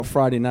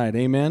Friday night.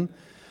 Amen.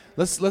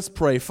 Let's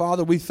pray.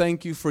 Father, we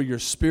thank you for your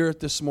spirit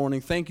this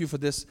morning. Thank you for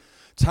this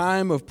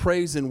time of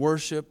praise and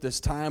worship, this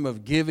time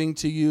of giving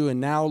to you.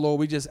 And now, Lord,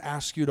 we just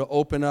ask you to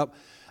open up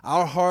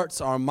our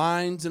hearts, our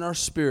minds, and our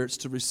spirits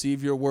to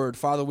receive your word.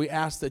 Father, we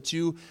ask that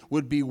you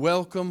would be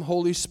welcome,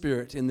 Holy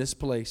Spirit, in this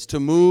place, to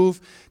move,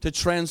 to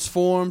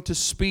transform, to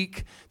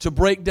speak, to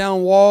break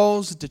down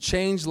walls, to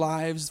change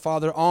lives,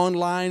 Father,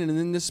 online and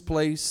in this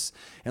place.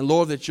 And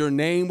Lord, that your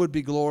name would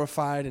be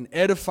glorified and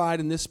edified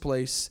in this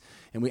place.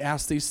 And we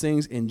ask these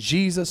things in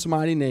Jesus'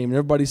 mighty name. And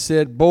everybody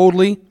said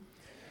boldly,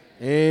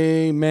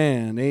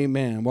 amen,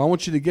 amen. Well, I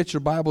want you to get your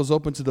Bibles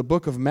open to the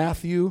book of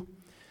Matthew.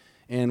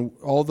 And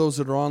all those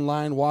that are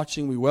online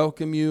watching, we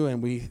welcome you,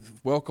 and we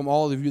welcome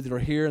all of you that are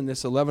here in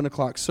this 11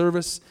 o'clock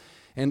service.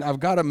 And I've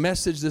got a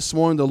message this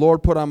morning the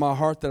Lord put on my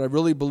heart that I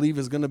really believe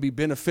is going to be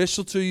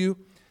beneficial to you,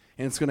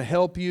 and it's going to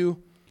help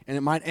you, and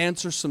it might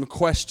answer some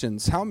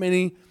questions. How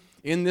many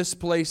in this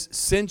place,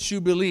 since you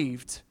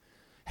believed,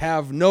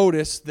 have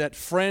noticed that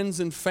friends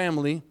and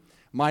family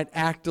might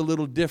act a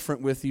little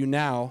different with you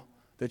now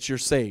that you're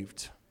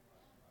saved?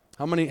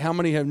 How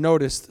many have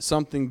noticed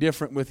something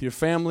different with your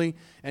family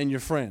and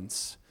your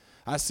friends?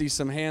 I see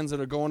some hands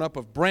that are going up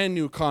of brand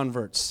new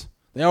converts.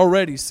 They're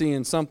already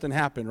seeing something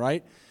happen,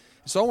 right?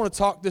 So I want to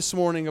talk this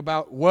morning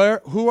about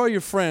who are your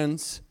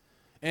friends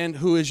and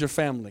who is your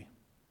family.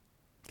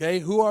 Okay,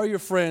 who are your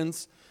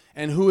friends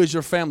and who is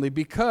your family?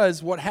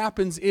 Because what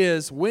happens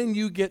is when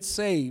you get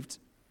saved,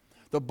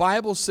 the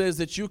Bible says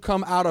that you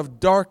come out of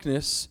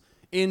darkness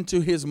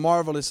into his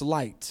marvelous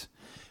light.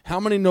 How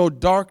many know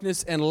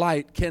darkness and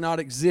light cannot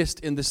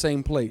exist in the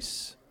same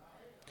place?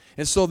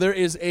 And so there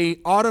is an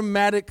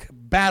automatic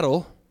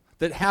battle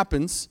that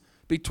happens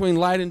between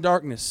light and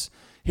darkness.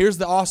 Here's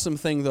the awesome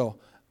thing, though.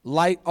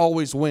 Light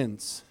always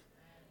wins.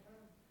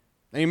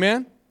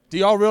 Amen? Do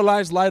y'all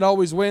realize light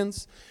always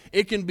wins?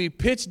 It can be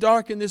pitch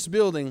dark in this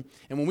building,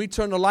 and when we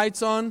turn the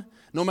lights on,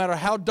 no matter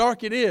how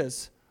dark it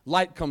is,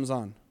 light comes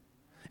on,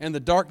 and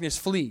the darkness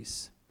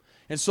flees.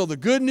 And so the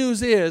good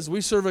news is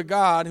we serve a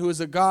God who is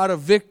a God of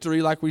victory,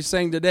 like we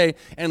sang today,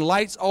 and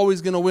light's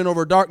always going to win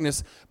over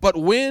darkness. But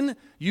when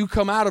you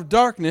come out of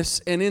darkness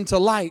and into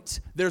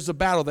light, there's a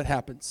battle that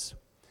happens.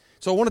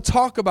 So I want to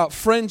talk about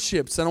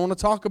friendships, and I want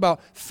to talk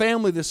about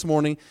family this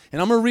morning,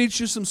 and I'm going to read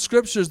you some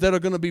scriptures that are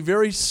going to be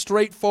very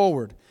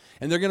straightforward,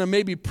 and they're going to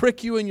maybe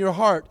prick you in your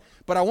heart.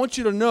 But I want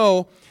you to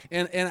know,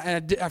 and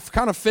I've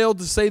kind of failed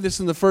to say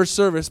this in the first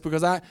service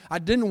because I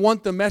didn't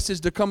want the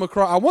message to come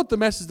across. I want the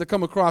message to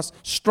come across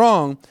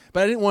strong,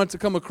 but I didn't want it to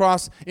come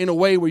across in a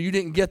way where you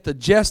didn't get the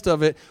gist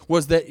of it,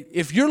 was that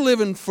if you're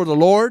living for the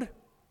Lord,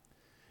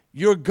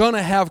 you're going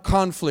to have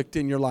conflict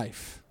in your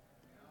life.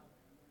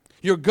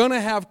 You're going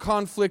to have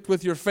conflict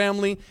with your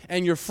family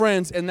and your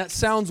friends, and that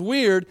sounds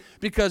weird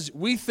because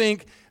we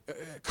think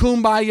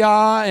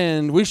kumbaya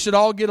and we should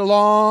all get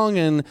along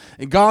and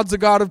God's a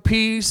God of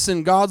peace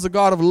and God's a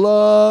God of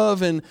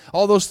love and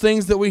all those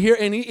things that we hear,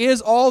 and he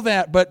is all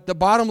that. But the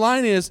bottom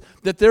line is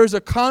that there's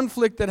a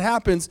conflict that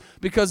happens,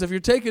 because if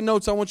you're taking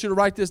notes, I want you to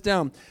write this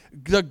down.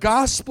 The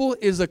gospel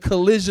is a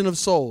collision of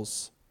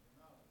souls.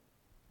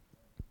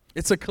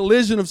 It's a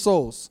collision of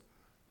souls.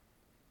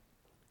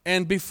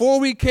 And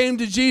before we came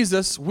to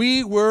Jesus,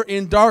 we were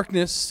in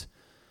darkness.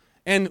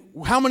 And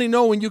how many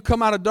know when you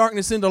come out of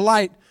darkness into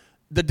light,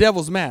 the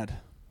devil's mad?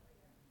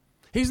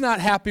 He's not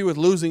happy with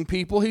losing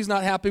people. He's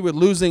not happy with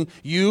losing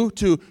you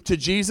to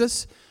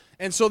Jesus.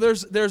 And so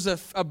there's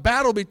a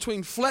battle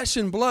between flesh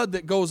and blood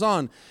that goes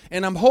on.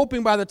 And I'm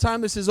hoping by the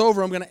time this is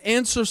over, I'm going to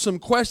answer some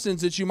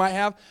questions that you might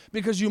have,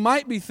 because you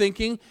might be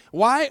thinking,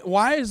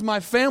 why is my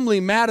family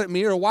mad at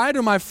me? Or why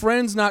do my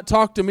friends not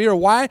talk to me? Or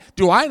why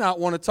do I not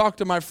want to talk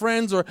to my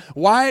friends? Or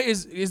why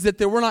is it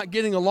that we're not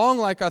getting along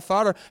like I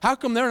thought? Or how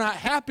come they're not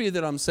happy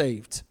that I'm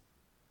saved?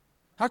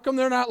 How come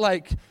they're not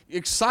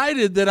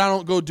excited that I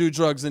don't go do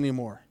drugs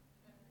anymore?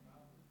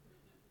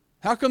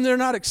 How come they're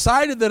not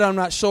excited that I'm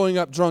not showing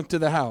up drunk to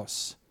the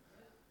house?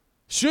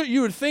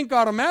 You would think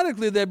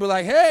automatically they'd be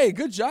like, hey,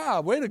 good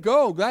job, way to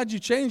go, glad you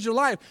changed your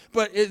life.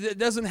 But it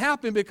doesn't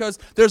happen, because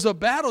there's a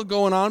battle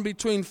going on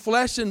between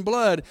flesh and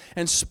blood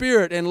and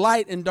spirit and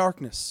light and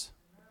darkness.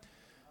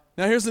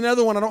 Now here's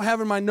another one I don't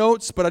have in my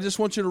notes, but I just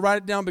want you to write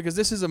it down because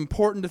this is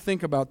important to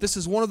think about. This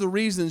is one of the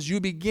reasons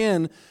you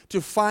begin to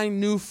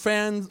find new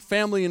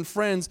family and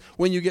friends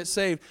when you get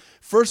saved.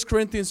 1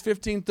 Corinthians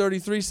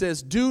 15:33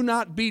 says, do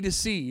not be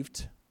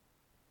deceived.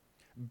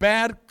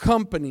 Bad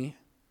company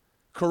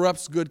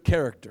corrupts good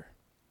character.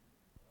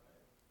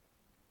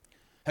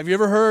 Have you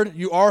ever heard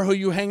you are who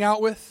you hang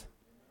out with?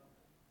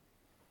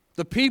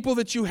 The people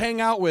that you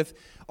hang out with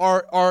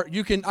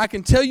I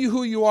can tell you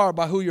who you are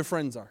by who your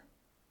friends are.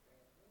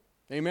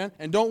 Amen.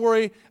 And don't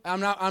worry, I'm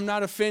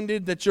not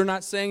offended that you're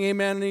not saying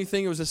amen or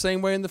anything. It was the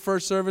same way in the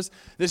first service.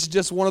 This is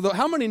just one of those.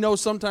 How many know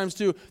sometimes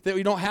too that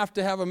we don't have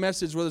to have a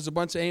message where there's a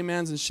bunch of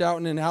amens and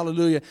shouting and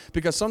hallelujah,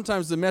 because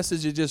sometimes the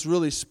message is just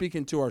really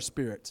speaking to our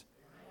spirit.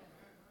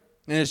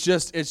 And it's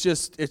just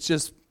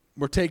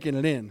we're taking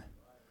it in.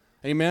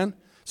 Amen.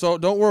 So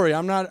don't worry.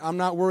 I'm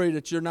not worried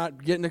that you're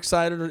not getting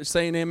excited or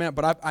saying amen,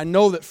 but I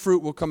know that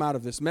fruit will come out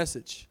of this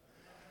message.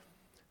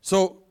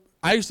 So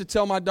I used to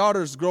tell my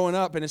daughters growing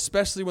up, and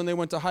especially when they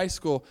went to high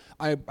school,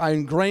 I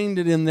ingrained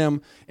it in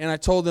them, and I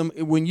told them,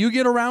 when you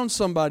get around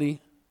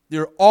somebody,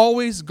 they're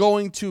always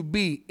going to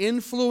be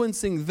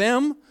influencing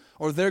them,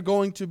 or they're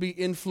going to be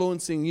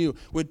influencing you.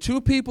 When two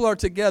people are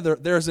together,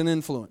 there's an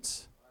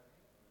influence.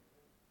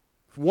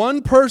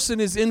 One person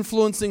is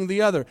influencing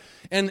the other.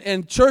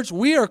 And church,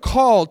 we are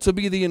called to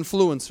be the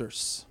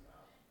influencers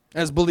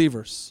as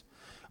believers.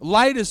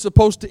 Light is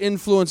supposed to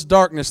influence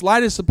darkness.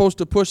 Light is supposed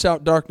to push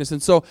out darkness.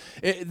 And so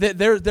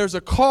there's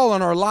a call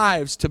on our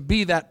lives to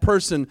be that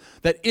person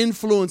that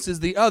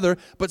influences the other.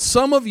 But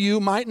some of you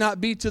might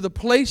not be to the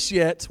place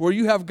yet where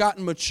you have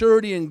gotten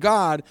maturity in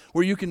God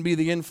where you can be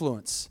the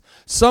influence.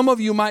 Some of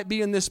you might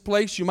be in this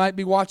place, you might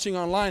be watching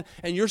online,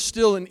 and you're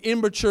still an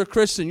immature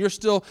Christian. You're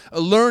still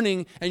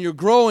learning and you're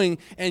growing,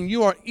 and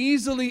you are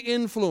easily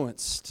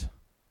influenced.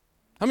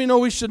 How many know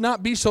we should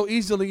not be so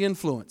easily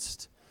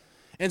influenced?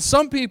 And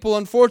some people,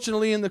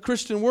 unfortunately, in the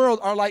Christian world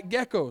are like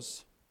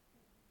geckos.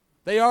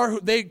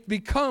 They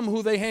become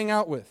who they hang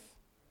out with.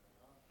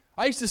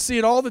 I used to see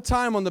it all the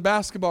time on the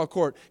basketball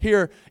court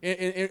here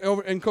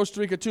over in Costa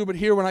Rica too, but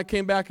here when I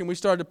came back and we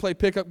started to play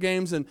pickup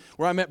games, and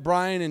where I met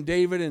Brian and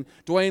David and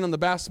Dwayne on the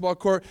basketball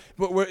court.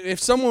 But if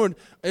someone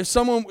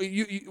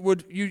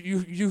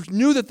you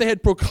knew that they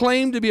had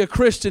proclaimed to be a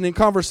Christian in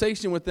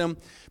conversation with them,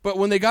 but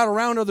when they got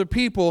around other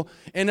people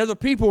and other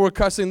people were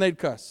cussing, they'd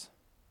cuss.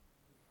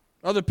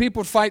 Other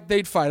people fight,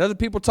 they'd fight. Other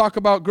people talk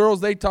about girls,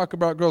 they'd talk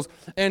about girls.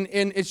 And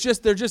it's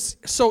just, they're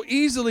just so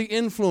easily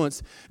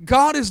influenced.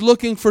 God is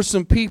looking for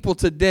some people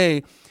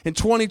today in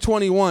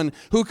 2021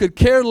 who could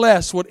care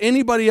less what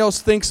anybody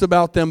else thinks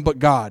about them but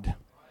God.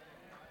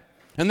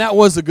 And that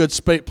was a good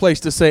place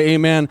to say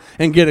amen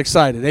and get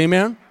excited.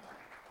 Amen?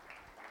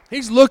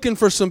 He's looking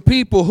for some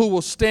people who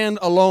will stand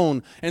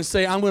alone and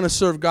say, I'm going to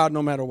serve God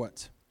no matter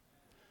what.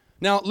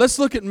 Now, let's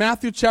look at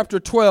Matthew chapter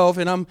 12,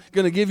 and I'm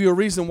going to give you a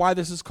reason why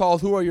this is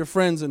called Who Are Your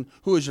Friends and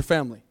Who Is Your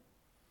Family.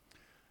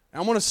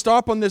 I want to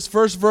stop on this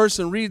first verse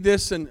and read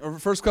this, or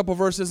first couple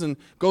verses, and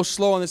go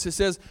slow on this. It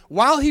says,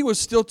 while he was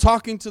still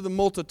talking to the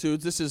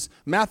multitudes, this is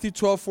Matthew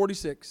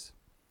 12:46,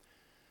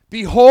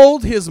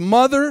 behold, his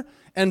mother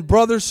and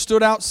brothers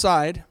stood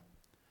outside,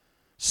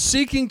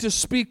 seeking to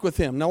speak with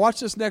him. Now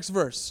watch this next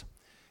verse.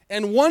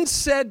 And one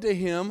said to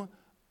him,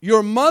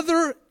 your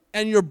mother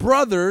and your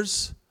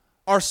brothers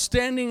are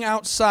standing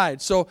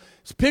outside. So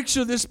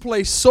picture this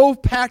place so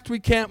packed we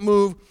can't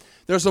move.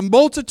 There's a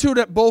multitude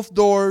at both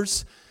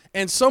doors,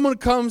 and someone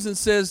comes and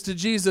says to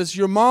Jesus,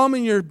 your mom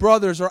and your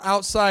brothers are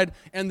outside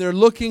and they're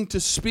looking to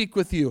speak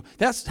with you.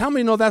 How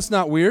many know that's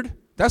not weird?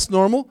 That's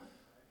normal.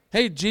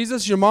 Hey,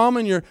 Jesus, your mom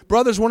and your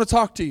brothers want to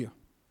talk to you.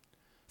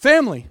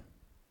 Family.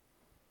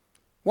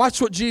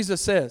 Watch what Jesus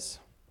says.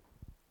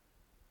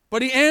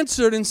 But he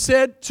answered and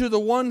said to the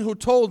one who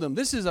told him,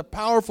 this is a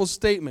powerful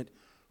statement,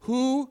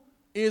 who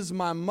is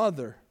my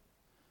mother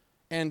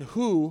and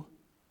who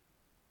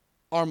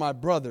are my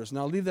brothers?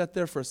 Now leave that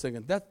there for a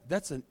second.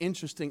 That's an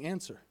interesting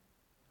answer.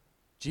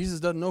 Jesus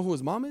doesn't know who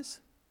his mom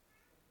is?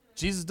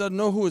 Jesus doesn't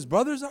know who his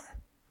brothers are?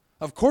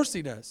 Of course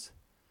he does.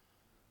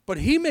 But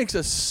he makes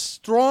a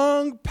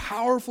strong,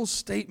 powerful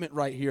statement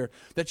right here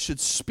that should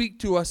speak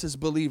to us as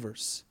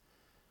believers.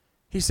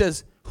 He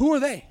says, who are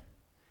they?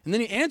 And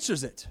then he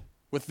answers it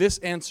with this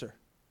answer.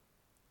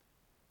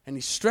 And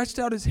he stretched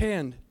out his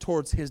hand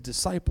towards his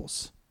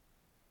disciples.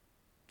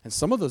 And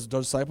some of those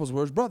disciples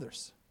were his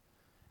brothers.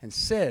 And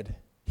said,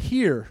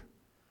 here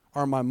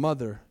are my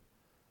mother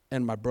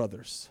and my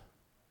brothers.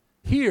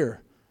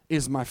 Here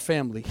is my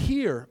family.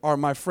 Here are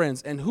my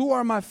friends. And who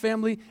are my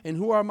family and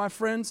who are my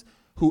friends?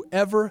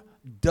 Whoever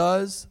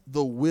does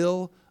the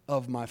will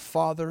of my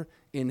Father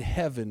in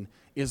heaven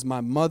is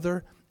my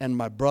mother and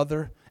my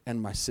brother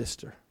and my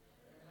sister.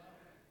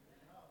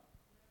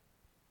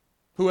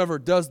 Whoever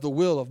does the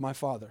will of my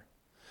Father.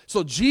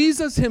 So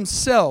Jesus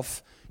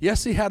himself,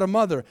 yes, he had a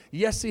mother.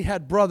 Yes, he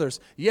had brothers.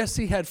 Yes,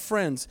 he had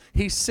friends.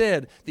 He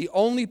said, the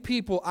only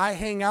people I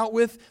hang out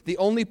with, the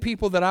only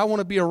people that I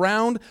want to be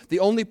around, the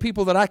only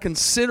people that I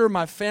consider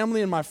my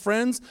family and my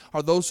friends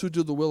are those who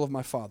do the will of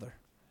my Father.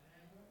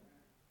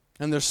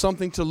 And there's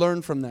something to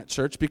learn from that,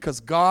 church, because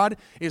God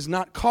is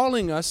not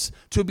calling us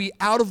to be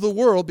out of the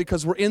world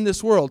because we're in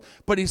this world,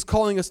 but he's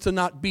calling us to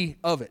not be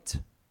of it.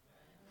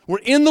 We're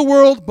in the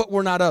world, but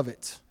we're not of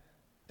it.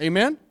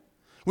 Amen?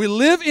 We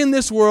live in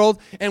this world,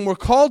 and we're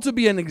called to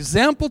be an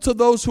example to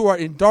those who are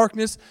in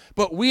darkness,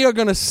 but we are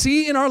going to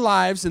see in our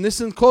lives, and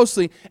listen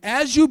closely,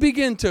 as you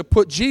begin to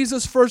put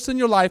Jesus first in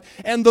your life,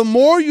 and the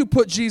more you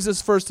put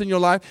Jesus first in your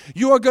life,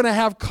 you are going to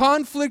have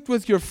conflict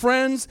with your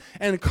friends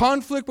and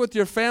conflict with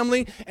your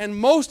family, and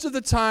most of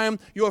the time,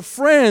 your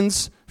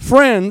friends,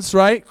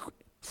 right?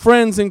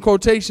 Friends in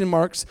quotation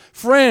marks,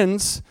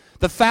 friends,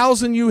 the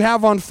 1,000 you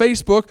have on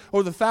Facebook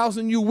or the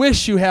 1,000 you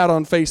wish you had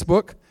on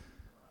Facebook,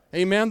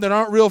 amen, that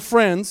aren't real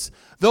friends,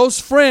 those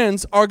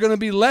friends are going to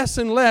be less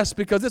and less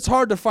because it's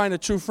hard to find a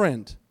true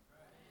friend.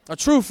 A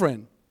true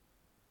friend.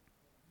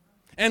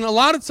 And a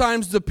lot of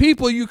times the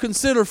people you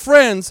consider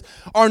friends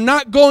are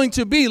not going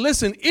to be,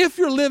 listen, if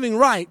you're living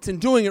right and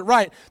doing it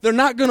right, they're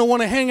not going to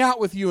want to hang out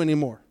with you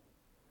anymore.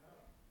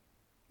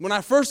 When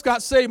I first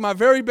got saved, my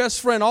very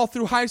best friend all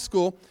through high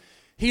school,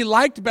 he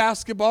liked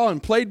basketball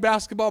and played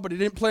basketball, but he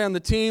didn't play on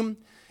the team.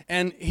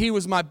 And he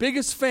was my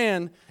biggest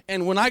fan.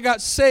 And when I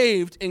got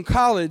saved in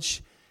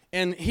college,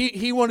 and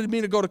he wanted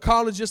me to go to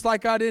college just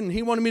like I did, and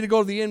he wanted me to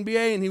go to the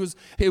NBA, and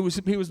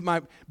he was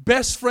my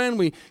best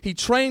friend. He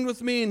trained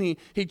with me, and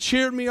he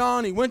cheered me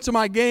on. He went to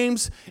my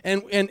games,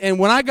 and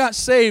when I got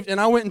saved, and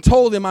I went and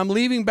told him I'm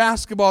leaving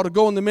basketball to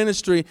go in the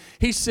ministry,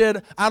 he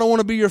said, I don't want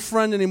to be your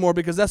friend anymore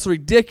because that's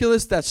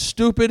ridiculous, that's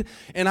stupid,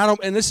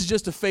 and this is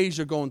just a phase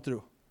you're going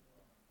through.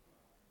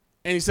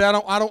 And he said,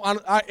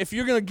 if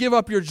you're going to give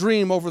up your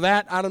dream over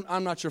that,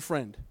 I'm not your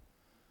friend.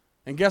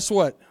 And guess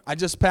what? I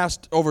just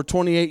passed over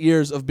 28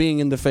 years of being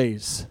in the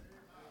phase.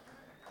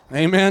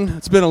 Amen?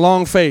 It's been a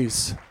long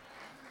phase.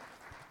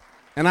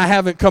 And I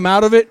haven't come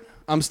out of it.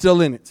 I'm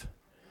still in it.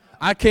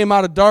 I came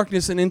out of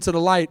darkness and into the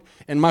light,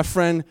 and my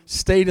friend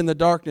stayed in the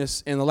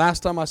darkness. And the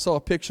last time I saw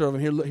a picture of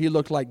him, he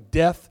looked like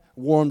death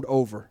warmed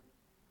over.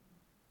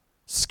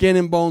 Skin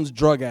and bones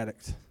drug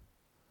addict.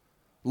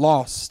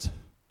 Lost.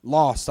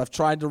 I've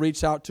tried to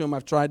reach out to him.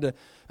 I've tried to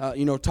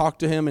talk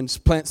to him and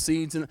plant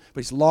seeds, but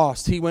he's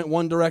lost. He went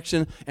one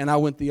direction, and I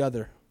went the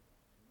other.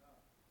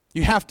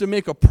 You have to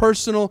make a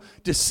personal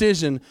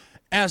decision.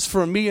 As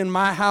for me and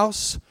my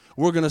house,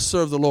 we're going to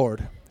serve the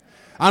Lord.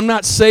 I'm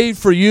not saved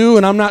for you,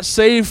 and I'm not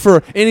saved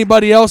for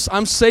anybody else.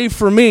 I'm saved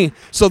for me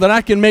so that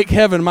I can make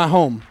heaven my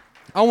home.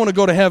 I want to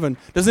go to heaven.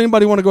 Does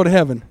anybody want to go to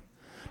heaven?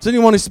 Does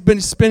anyone want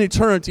to spend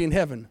eternity in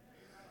heaven?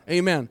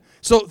 Amen.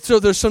 So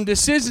there's some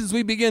decisions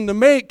we begin to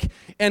make,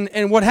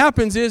 and what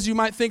happens is you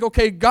might think,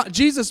 okay,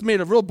 Jesus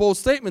made a real bold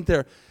statement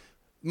there.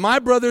 My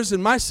brothers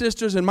and my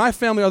sisters and my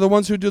family are the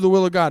ones who do the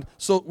will of God.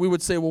 So we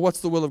would say, well,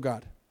 what's the will of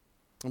God?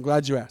 I'm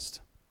glad you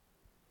asked.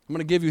 I'm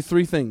going to give you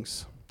 3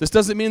 things. This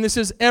doesn't mean this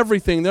is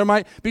everything. There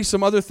might be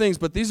some other things,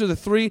 but these are the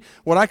 3,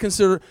 what I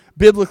consider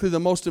biblically the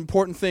most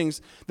important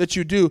things that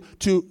you do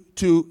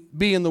to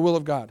be in the will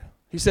of God.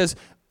 He says,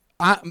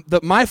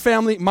 my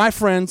family, my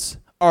friends,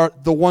 are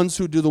the ones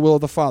who do the will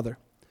of the Father.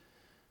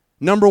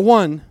 Number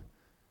 1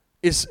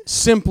 is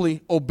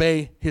simply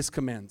obey His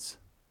commands.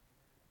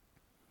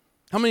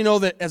 How many know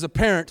that as a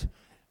parent,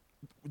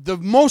 the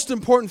most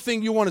important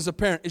thing you want as a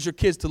parent is your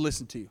kids to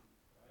listen to you?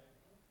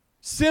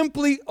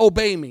 Simply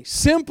obey me.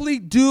 Simply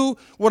do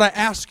what I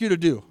ask you to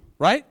do,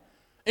 right?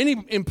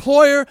 Any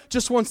employer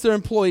just wants their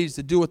employees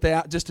to do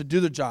just to do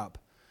their job.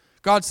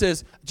 God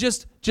says,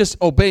 just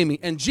obey me.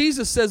 And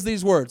Jesus says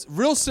these words,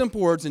 real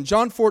simple words, in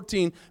John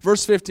 14,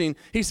 verse 15.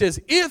 He says,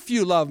 if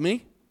you love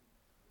me,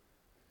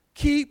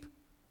 keep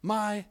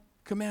my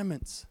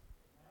commandments.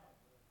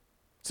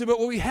 See, but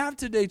what we have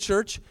today,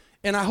 church,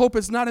 and I hope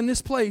it's not in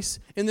this place,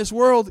 in this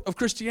world of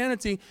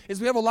Christianity,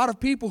 is we have a lot of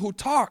people who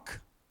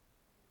talk,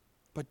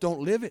 but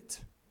don't live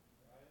it.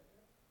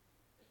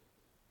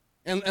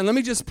 And let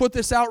me just put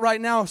this out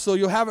right now so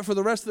you'll have it for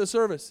the rest of the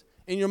service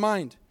in your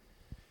mind.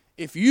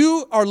 If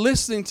you are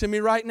listening to me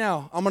right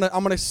now, I'm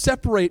gonna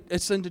separate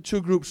it into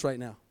 2 groups right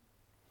now.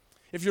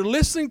 If you're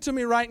listening to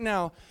me right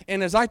now,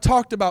 and as I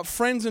talked about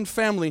friends and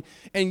family,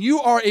 and you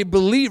are a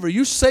believer,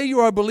 you say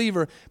you are a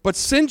believer, but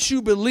since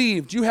you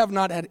believed, you have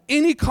not had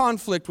any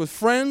conflict with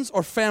friends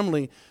or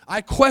family,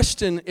 I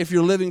question if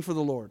you're living for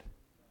the Lord.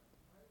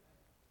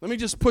 Let me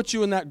just put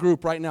you in that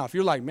group right now. If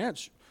you're like, man,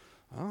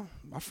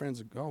 my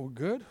friends are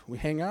good, we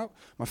hang out,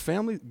 my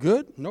family,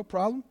 good, no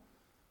problem.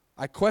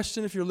 I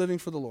question if you're living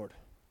for the Lord.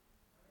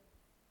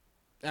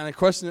 And I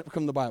question it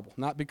from the Bible,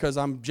 not because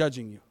I'm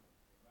judging you.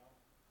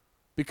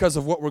 Because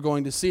of what we're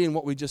going to see and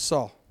what we just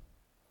saw.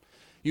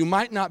 You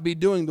might not be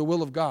doing the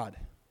will of God.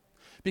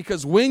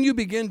 Because when you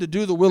begin to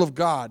do the will of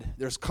God,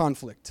 there's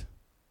conflict.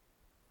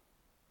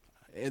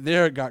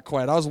 There it got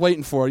quiet. I was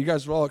waiting for it. You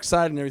guys were all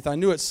excited and everything. I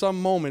knew at some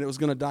moment it was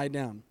going to die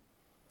down.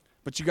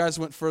 But you guys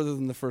went further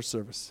than the first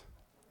service.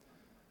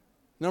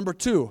 Number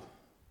 2,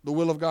 the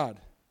will of God.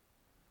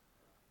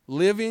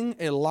 Living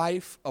a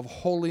life of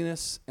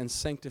holiness and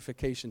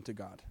sanctification to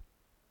God.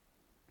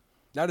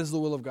 That is the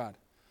will of God.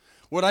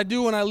 What I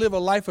do when I live a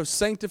life of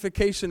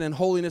sanctification and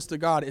holiness to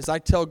God is I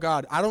tell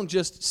God, I don't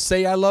just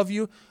say I love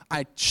you,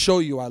 I show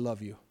you I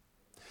love you.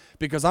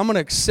 Because I'm going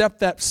to accept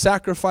that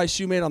sacrifice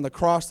you made on the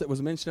cross that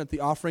was mentioned at the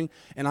offering,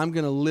 and I'm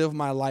going to live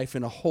my life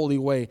in a holy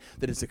way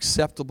that is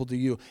acceptable to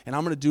you. And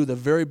I'm going to do the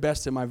very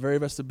best in my very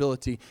best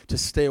ability to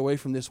stay away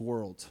from this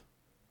world.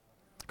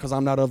 Because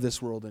I'm not of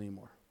this world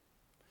anymore.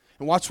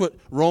 And watch what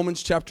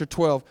Romans chapter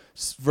 12,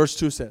 verse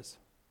 2 says.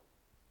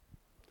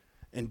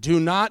 And do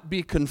not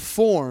be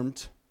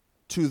conformed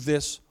to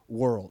this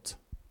world.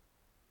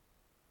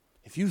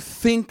 If you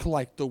think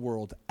like the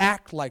world,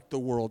 act like the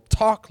world,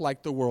 talk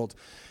like the world,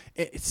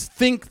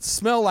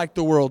 smell like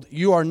the world,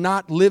 you are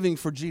not living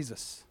for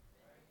Jesus.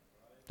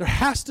 There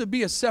has to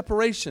be a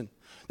separation.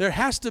 There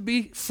has to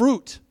be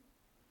fruit.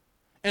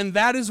 And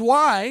that is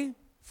why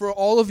for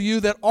all of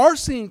you that are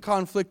seeing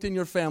conflict in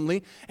your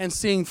family and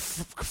seeing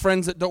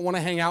friends that don't want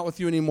to hang out with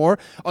you anymore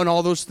and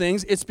all those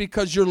things. It's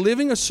because you're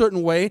living a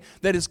certain way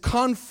that is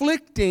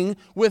conflicting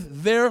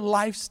with their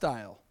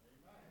lifestyle.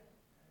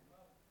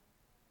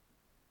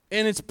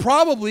 And it's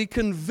probably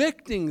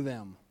convicting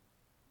them.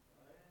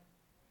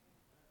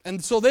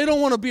 And so they don't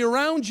want to be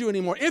around you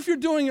anymore if you're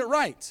doing it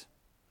right.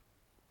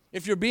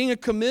 If you're being a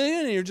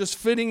chameleon and you're just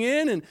fitting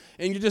in and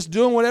you're just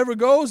doing whatever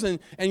goes,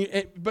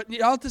 but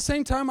at the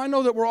same time, I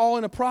know that we're all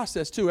in a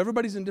process too.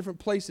 Everybody's in different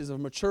places of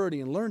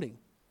maturity and learning.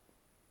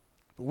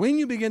 But when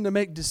you begin to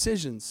make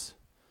decisions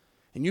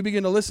and you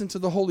begin to listen to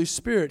the Holy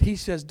Spirit, He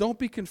says, don't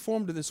be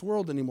conformed to this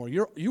world anymore.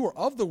 You are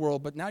of the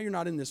world, but now you're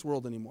not in this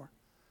world anymore.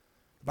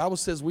 The Bible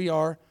says we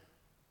are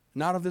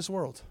not of this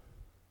world.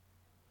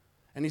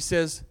 And He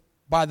says,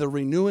 by the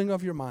renewing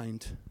of your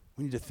mind,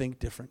 we need to think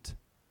different.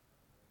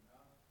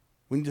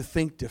 We need to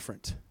think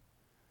different,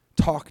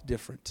 talk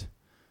different,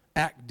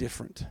 act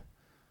different,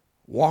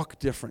 walk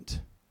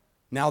different.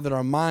 Now that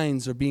our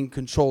minds are being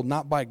controlled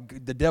not by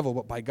the devil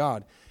but by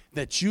God,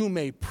 that you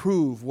may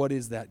prove what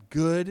is that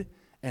good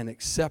and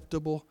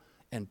acceptable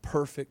and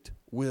perfect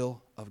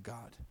will of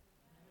God.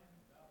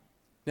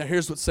 Now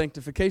here's what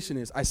sanctification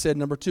is. I said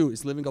number 2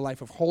 is living a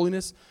life of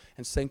holiness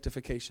and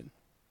sanctification.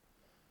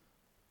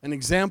 An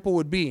example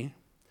would be,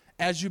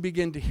 as you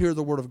begin to hear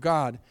the Word of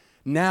God,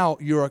 now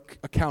you're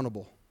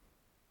accountable.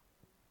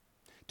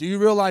 Do you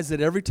realize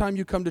that every time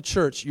you come to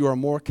church, you are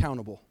more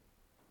accountable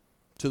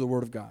to the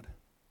Word of God?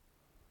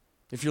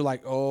 If you're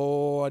like,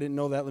 oh, I didn't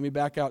know that, let me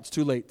back out, it's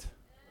too late.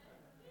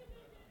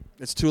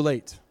 It's too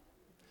late.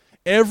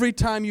 Every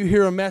time you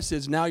hear a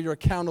message, now you're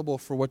accountable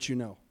for what you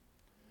know.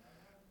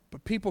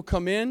 But people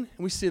come in, and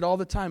we see it all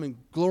the time, and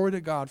glory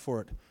to God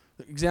for it.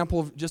 The example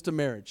of just a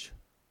marriage.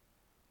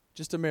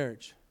 Just a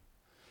marriage.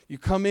 You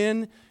come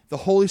in, the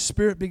Holy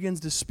Spirit begins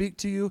to speak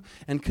to you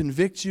and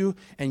convict you,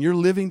 and you're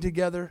living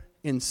together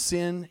in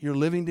sin. You're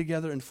living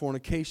together in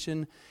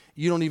fornication.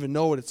 You don't even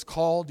know what it's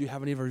called. You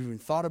haven't even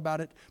thought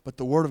about it. But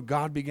the Word of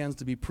God begins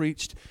to be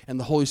preached, and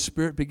the Holy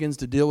Spirit begins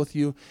to deal with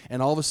you.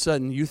 And all of a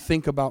sudden, you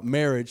think about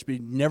marriage, but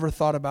you never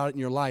thought about it in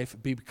your life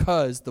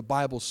because the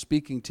Bible's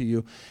speaking to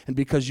you and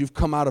because you've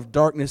come out of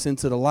darkness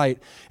into the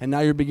light. And now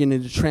you're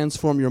beginning to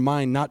transform your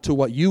mind, not to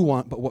what you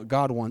want, but what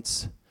God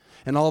wants.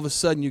 And all of a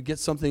sudden, you get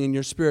something in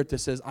your spirit that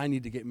says, I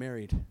need to get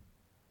married.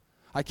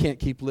 I can't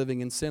keep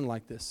living in sin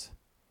like this.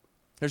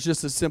 There's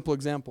just a simple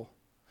example.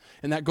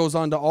 And that goes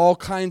on to all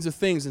kinds of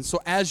things. And so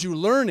as you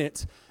learn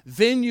it,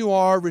 then you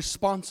are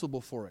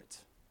responsible for it.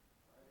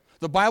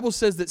 The Bible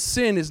says that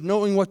sin is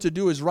knowing what to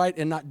do is right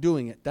and not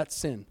doing it. That's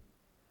sin.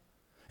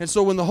 And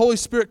so when the Holy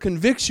Spirit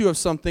convicts you of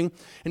something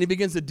and He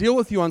begins to deal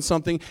with you on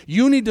something,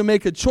 you need to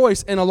make a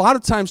choice. And a lot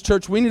of times,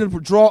 church, we need to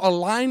draw a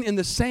line in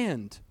the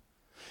sand.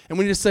 And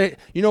we need to say,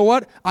 you know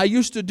what? I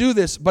used to do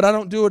this, but I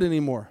don't do it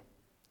anymore.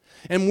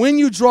 And when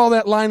you draw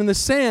that line in the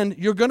sand,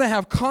 you're going to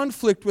have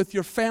conflict with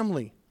your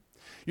family.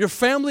 Your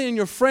family and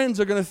your friends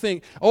are going to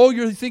think, oh,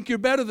 you think you're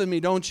better than me,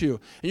 don't you?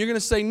 And you're going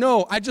to say,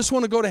 no, I just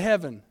want to go to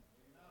heaven.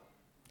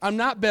 I'm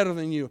not better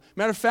than you.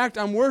 Matter of fact,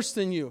 I'm worse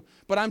than you.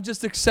 But I'm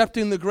just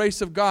accepting the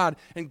grace of God.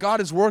 And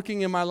God is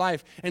working in my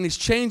life. And He's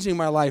changing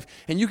my life.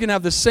 And you can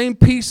have the same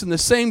peace and the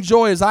same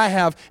joy as I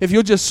have if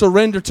you'll just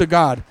surrender to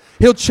God.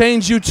 He'll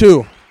change you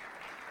too.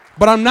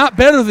 But I'm not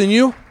better than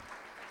you.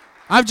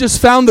 I've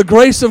just found the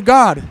grace of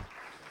God.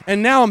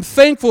 And now I'm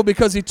thankful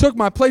because He took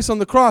my place on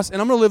the cross.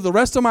 And I'm going to live the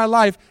rest of my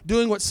life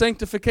doing what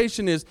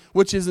sanctification is,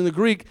 which is in the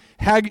Greek,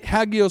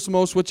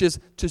 hagiosmos, which is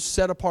to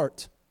set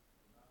apart.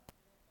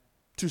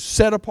 To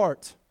set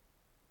apart.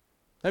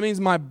 That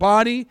means my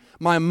body,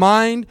 my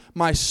mind,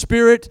 my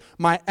spirit,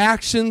 my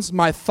actions,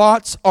 my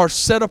thoughts are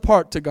set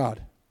apart to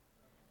God.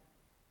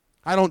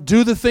 I don't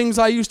do the things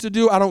I used to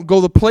do. I don't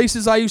go the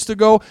places I used to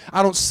go.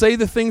 I don't say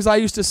the things I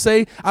used to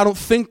say. I don't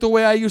think the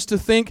way I used to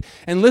think.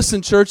 And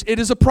listen, church, it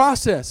is a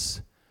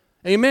process.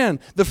 Amen.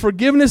 The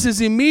forgiveness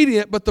is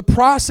immediate, but the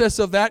process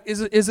of that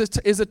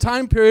is a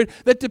time period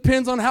that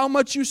depends on how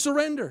much you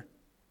surrender.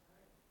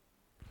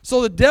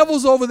 So the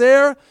devil's over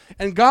there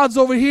and God's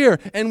over here.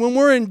 And when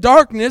we're in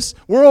darkness,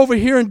 we're over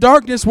here in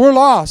darkness, we're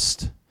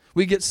lost.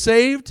 We get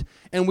saved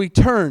and we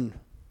turn.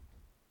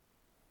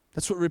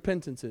 That's what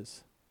repentance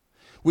is.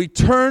 We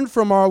turn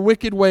from our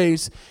wicked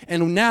ways,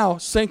 and now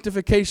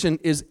sanctification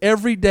is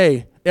every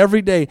day.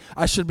 Every day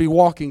I should be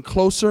walking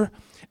closer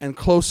and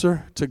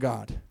closer to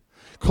God.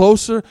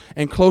 Closer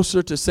and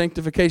closer to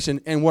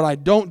sanctification. And what I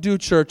don't do,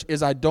 church,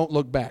 is I don't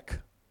look back.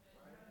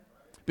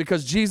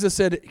 Because Jesus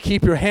said,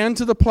 keep your hand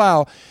to the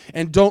plow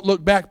and don't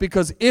look back,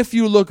 because if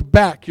you look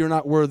back, you're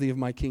not worthy of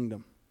my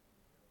kingdom.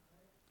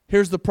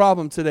 Here's the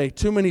problem today.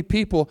 Too many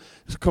people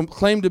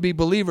claim to be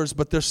believers,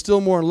 but they're still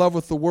more in love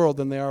with the world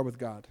than they are with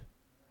God.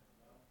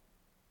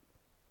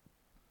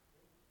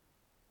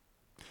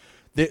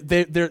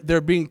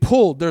 They're being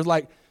pulled. They're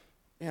like,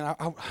 man,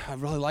 I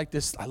really like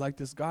this. I like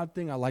this God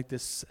thing. I like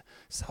this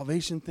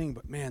salvation thing.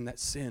 But man,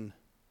 that's sin.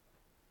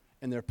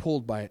 And they're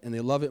pulled by it. And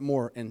they love it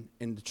more. And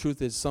the truth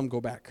is, some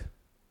go back.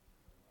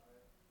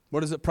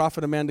 What does it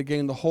profit a man to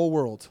gain the whole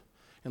world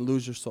and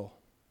lose your soul?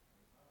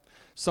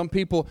 Some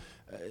people,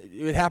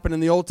 it happened in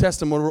the Old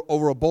Testament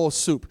over a bowl of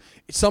soup.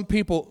 Some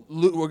people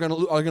are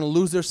going to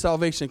lose their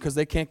salvation because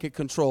they can't get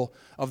control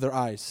of their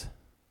eyes.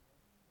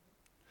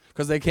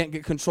 Because they can't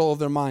get control of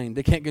their mind.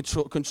 They can't get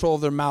control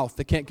of their mouth.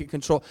 They can't get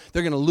control.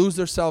 They're going to lose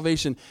their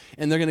salvation,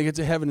 and they're going to get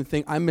to heaven and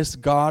think, I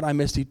missed God. I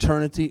missed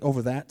eternity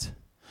over that,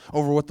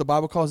 over what the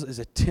Bible calls is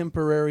a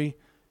temporary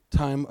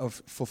time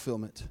of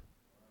fulfillment.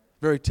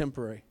 Very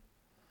temporary.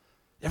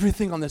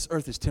 Everything on this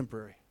earth is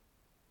temporary.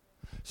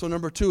 So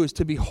number 2 is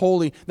to be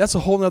holy. That's a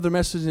whole other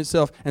message in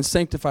itself, and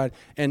sanctified.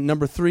 And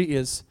number 3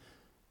 is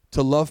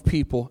to love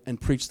people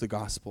and preach the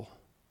gospel.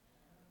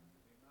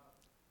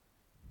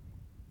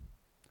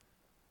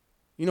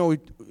 You know,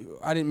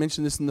 I didn't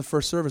mention this in the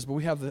first service, but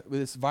we have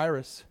this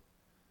virus.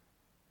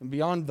 And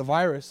beyond the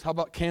virus, how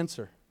about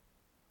cancer?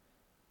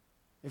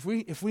 If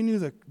we knew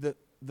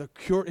the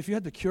cure, if you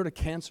had the cure to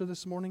cancer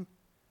this morning,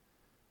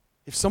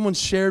 if someone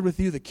shared with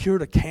you the cure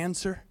to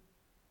cancer,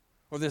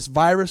 or this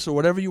virus, or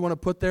whatever you want to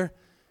put there,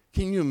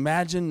 can you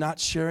imagine not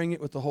sharing it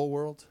with the whole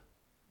world?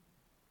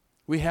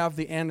 We have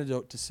the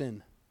antidote to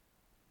sin.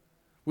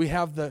 We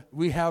have the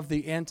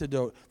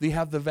antidote. We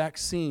have the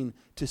vaccine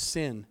to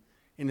sin.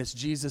 And it's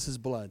Jesus'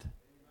 blood.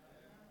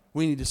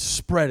 We need to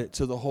spread it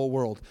to the whole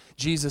world.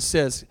 Jesus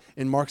says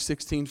in Mark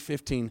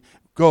 16:15,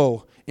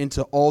 go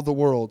into all the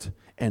world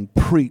and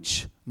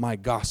preach my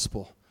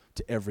gospel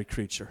to every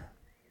creature.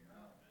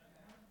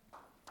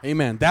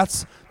 Amen.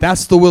 That's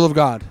the will of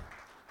God.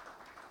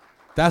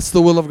 That's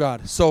the will of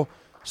God. So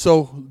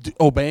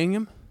obeying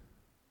him,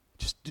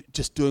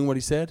 just doing what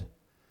he said.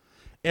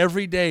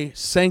 Every day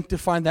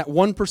sanctifying that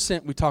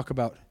 1% we talk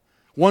about.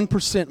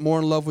 1% more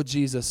in love with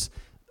Jesus.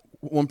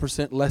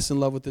 1% less in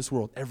love with this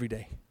world every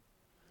day.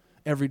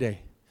 Every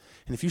day.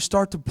 And if you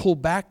start to pull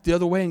back the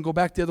other way and go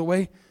back the other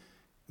way,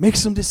 make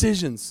some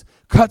decisions.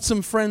 Cut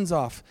some friends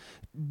off.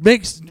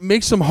 Make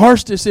some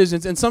harsh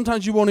decisions. And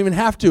sometimes you won't even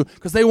have to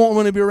because they won't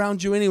want to be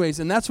around you anyways.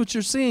 And that's what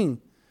you're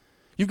seeing.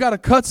 You've got to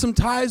cut some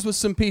ties with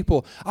some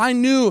people. I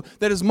knew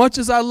that as much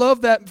as I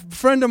loved that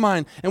friend of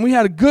mine and we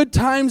had good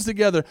times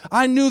together,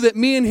 I knew that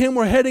me and him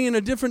were heading in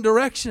a different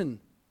direction.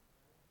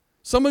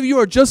 Some of you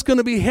are just going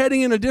to be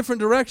heading in a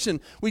different direction.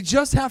 We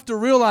just have to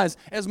realize,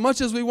 as much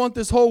as we want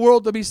this whole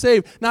world to be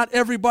saved, not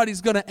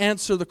everybody's going to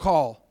answer the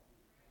call.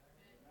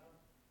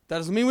 That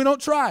doesn't mean we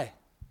don't try.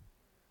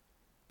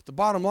 But the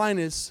bottom line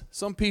is,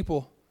 some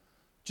people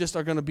just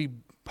are going to be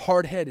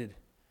hard-headed,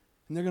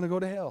 and they're going to go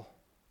to hell.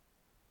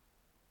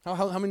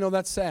 How many know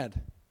that's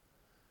sad?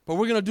 But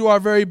we're going to do our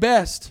very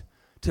best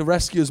to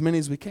rescue as many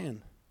as we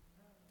can.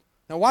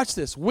 Now watch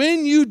this.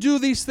 When you do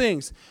these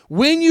things,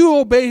 when you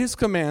obey his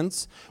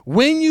commands,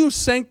 when you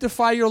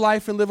sanctify your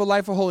life and live a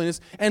life of holiness,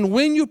 and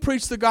when you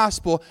preach the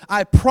gospel,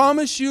 I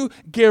promise you,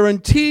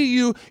 guarantee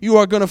you, you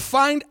are going to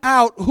find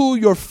out who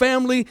your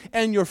family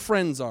and your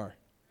friends are.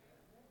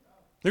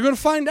 You're going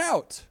to find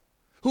out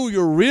who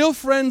your real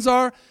friends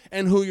are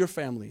and who your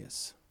family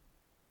is.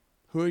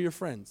 Who are your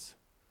friends?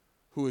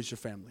 Who is your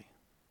family?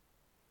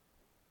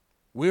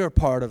 We are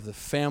part of the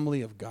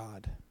family of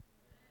God.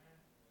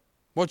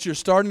 What you're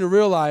starting to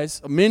realize,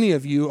 many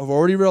of you have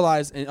already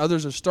realized, and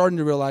others are starting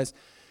to realize,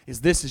 is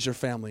this is your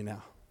family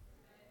now.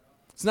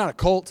 It's not a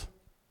cult.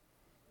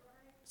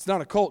 It's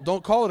not a cult.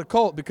 Don't call it a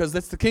cult because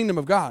that's the kingdom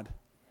of God.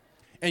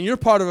 And you're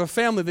part of a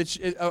family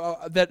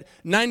that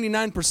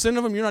 99%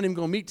 of them you're not even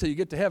going to meet till you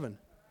get to heaven.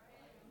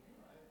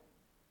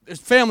 There's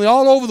family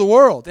all over the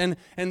world. And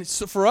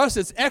so for us,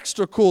 it's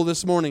extra cool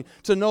this morning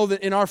to know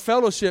that in our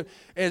fellowship,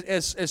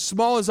 as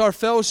small as our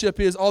fellowship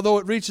is, although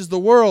it reaches the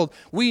world,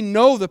 we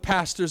know the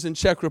pastors in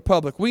Czech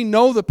Republic. We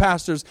know the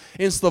pastors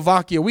in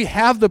Slovakia. We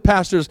have the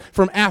pastors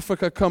from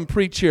Africa come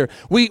preach here.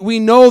 We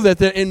know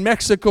that in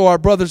Mexico, our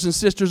brothers and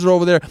sisters are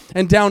over there,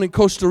 and down in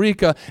Costa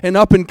Rica, and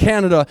up in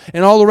Canada,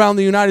 and all around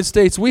the United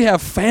States. We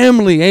have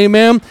family,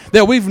 amen,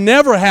 that we've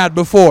never had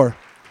before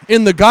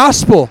in the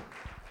gospel.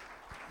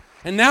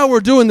 And now we're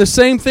doing the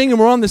same thing and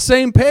we're on the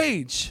same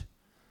page.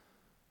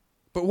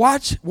 But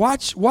watch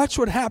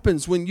what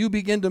happens when you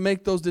begin to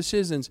make those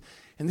decisions.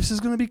 And this is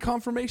going to be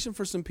confirmation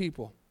for some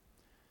people,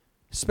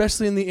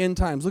 especially in the end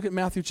times. Look at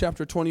Matthew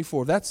chapter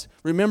 24.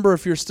 Remember,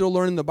 if you're still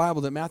learning the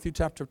Bible, that Matthew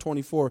chapter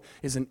 24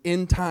 is an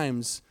end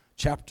times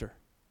chapter.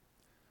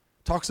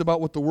 It talks about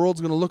what the world's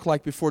going to look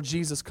like before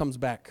Jesus comes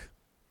back.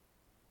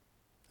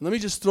 And let me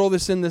just throw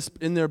this in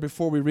there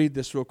before we read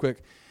this real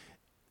quick.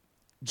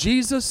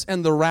 Jesus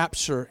and the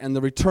rapture and the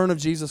return of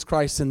Jesus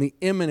Christ and the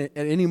imminent,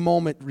 at any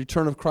moment,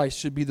 return of Christ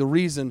should be the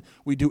reason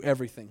we do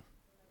everything.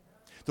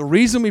 The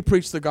reason we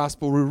preach the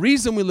gospel, the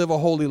reason we live a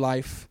holy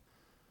life,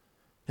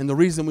 and the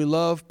reason we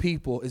love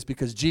people is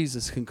because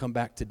Jesus can come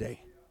back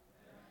today.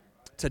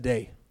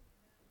 Today.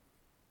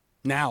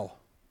 Now.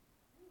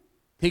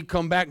 He'd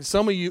come back.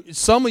 Some of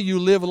you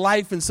live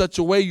life in such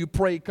a way you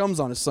pray he comes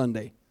on a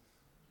Sunday.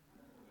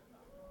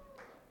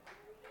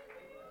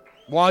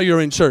 While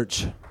you're in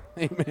church.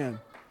 Amen.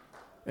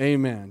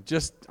 Amen.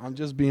 I'm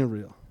just being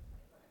real.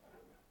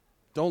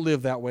 Don't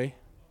live that way.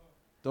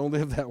 Don't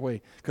live that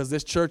way. Because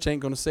this church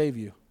ain't going to save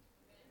you.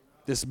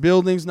 This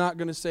building's not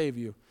going to save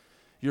you.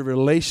 Your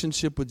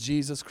relationship with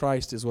Jesus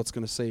Christ is what's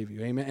going to save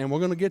you. Amen. And we're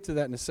going to get to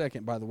that in a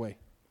second, by the way.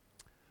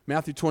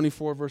 Matthew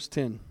 24, verse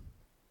 10.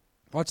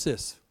 Watch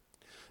this.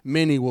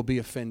 Many will be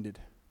offended.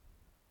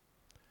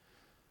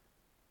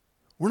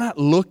 We're not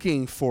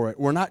looking for it.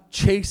 We're not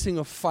chasing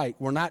a fight.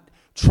 We're not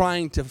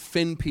trying to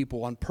offend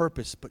people on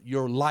purpose, but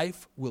your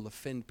life will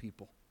offend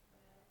people.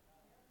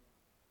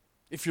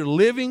 If you're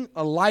living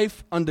a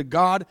life unto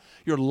God,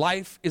 your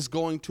life is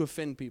going to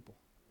offend people.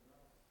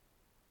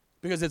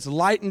 Because it's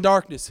light and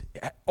darkness.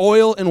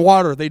 Oil and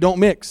water, they don't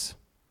mix.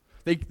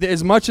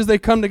 As much as they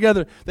come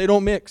together, they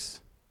don't mix.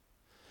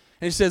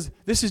 And he says,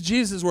 this is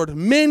Jesus' word.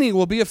 Many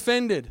will be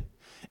offended,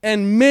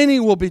 and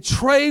many will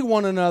betray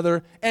one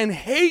another and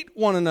hate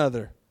one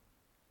another.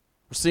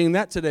 We're seeing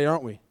that today,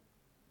 aren't we?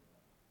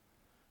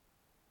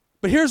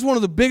 But here's one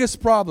of the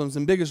biggest problems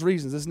and biggest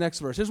reasons, this next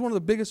verse. Here's one of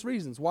the biggest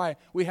reasons why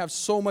we have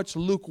so much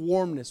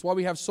lukewarmness, why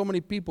we have so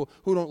many people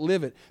who don't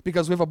live it.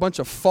 Because we have a bunch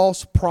of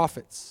false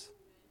prophets.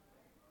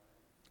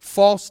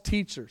 False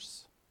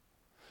teachers,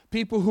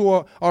 people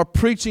who are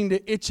preaching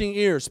to itching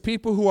ears,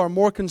 people who are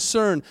more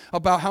concerned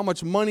about how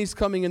much money's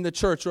coming in the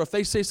church, or if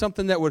they say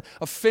something that would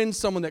offend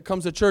someone that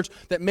comes to church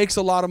that makes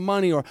a lot of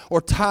money, or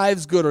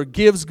tithes good or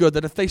gives good,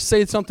 that if they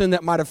say something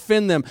that might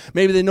offend them,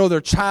 maybe they know their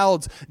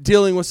child's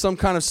dealing with some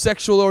kind of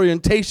sexual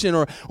orientation,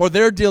 or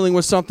they're dealing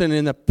with something,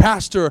 and the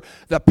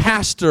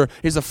pastor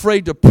is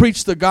afraid to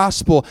preach the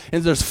gospel,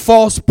 and there's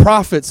false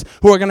prophets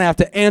who are going to have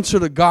to answer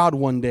to God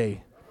one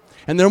day.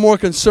 And they're more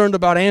concerned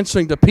about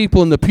answering to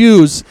people in the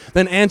pews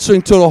than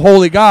answering to the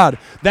holy God.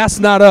 That's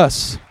not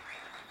us.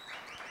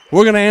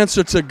 We're going to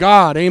answer to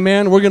God,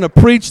 amen? We're going to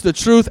preach the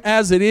truth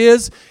as it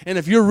is. And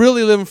if you're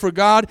really living for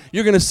God,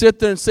 you're going to sit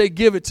there and say,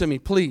 give it to me,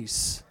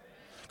 please.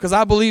 Because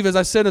I believe, as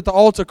I said at the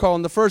altar call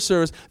in the first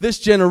service, this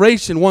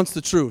generation wants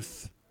the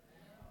truth.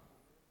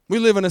 We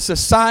live in a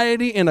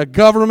society, in a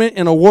government,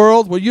 in a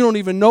world where you don't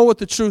even know what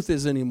the truth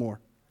is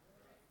anymore.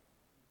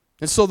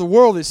 And so the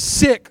world is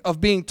sick of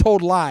being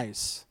told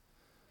lies.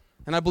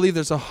 And I believe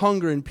there's a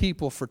hunger in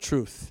people for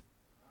truth.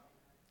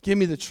 Give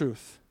me the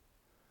truth.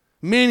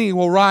 Many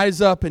will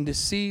rise up and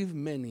deceive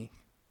many.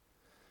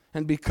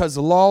 And because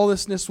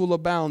lawlessness will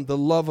abound, the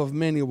love of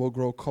many will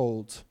grow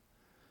cold.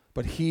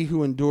 But he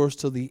who endures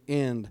to the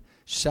end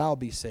shall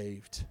be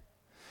saved.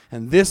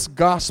 And this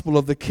gospel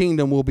of the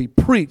kingdom will be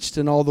preached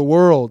in all the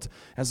world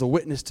as a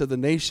witness to the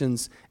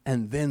nations,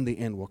 and then the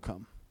end will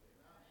come.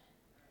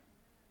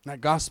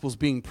 That gospel's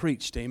being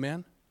preached,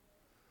 amen?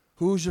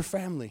 Who's your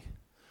family?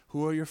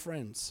 Who are your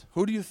friends?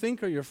 Who do you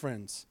think are your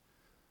friends?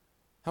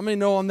 How many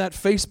know on that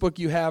Facebook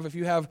you have, if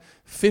you have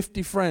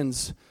 50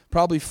 friends,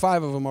 probably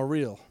 5 of them are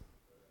real?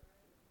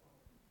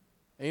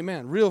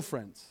 Amen. Real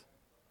friends.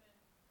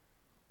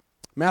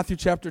 Matthew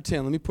chapter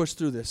 10. Let me push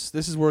through this.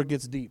 This is where it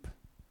gets deep.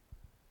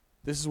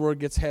 This is where it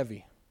gets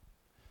heavy.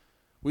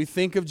 We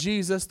think of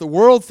Jesus. The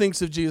world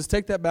thinks of Jesus.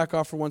 Take that back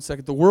off for 1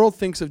 second. The world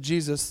thinks of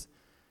Jesus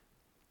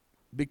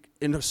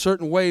in a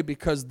certain way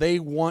because they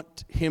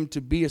want him to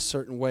be a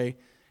certain way.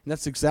 And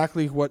that's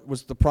exactly what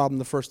was the problem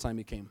the first time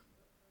he came.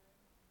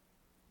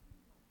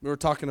 We were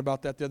talking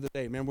about that the other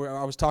day. Remember,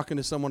 I was talking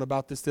to someone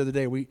about this the other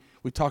day. We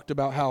talked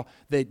about how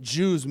the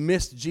Jews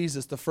missed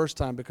Jesus the first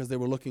time because they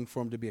were looking for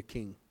him to be a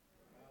king.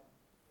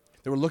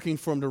 They were looking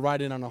for him to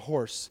ride in on a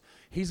horse.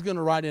 He's going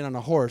to ride in on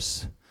a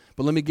horse.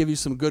 But let me give you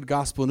some good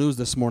gospel news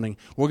this morning.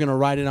 We're going to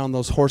ride in on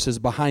those horses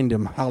behind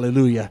him.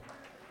 Hallelujah.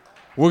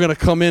 We're going to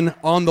come in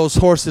on those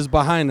horses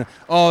behind him.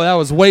 Oh, that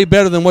was way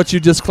better than what you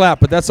just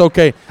clapped, but that's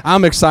okay.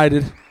 I'm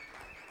excited.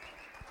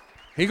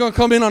 He's going to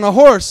come in on a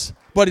horse,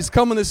 but he's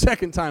coming the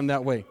second time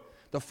that way.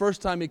 The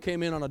first time he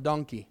came in on a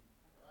donkey.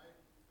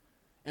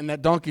 And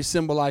that donkey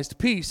symbolized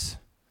peace,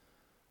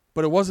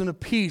 but it wasn't a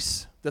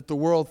peace that the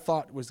world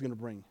thought was going to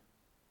bring.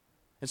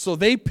 And so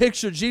they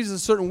pictured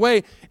Jesus a certain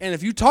way, and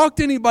if you talk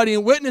to anybody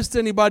and witness to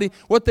anybody,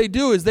 what they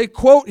do is they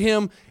quote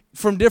him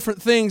from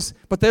different things,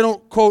 but they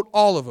don't quote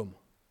all of them.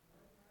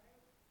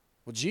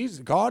 Well, Jesus,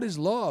 God is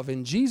love,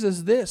 and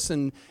Jesus this,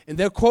 and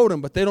they'll quote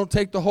him, but they don't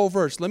take the whole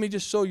verse. Let me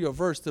just show you a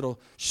verse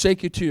that'll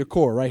shake you to your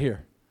core right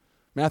here.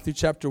 Matthew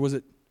chapter, was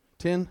it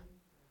 10?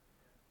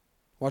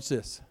 Watch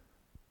this.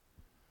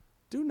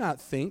 Do not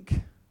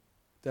think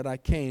that I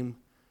came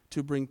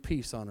to bring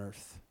peace on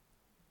earth.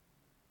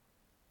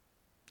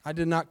 I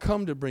did not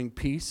come to bring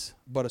peace,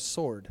 but a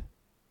sword.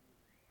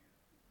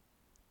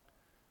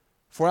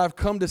 For I have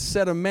come to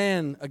set a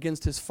man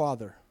against his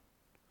father.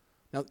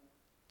 Now,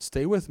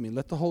 stay with me.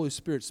 Let the Holy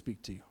Spirit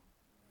speak to you.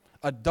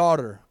 A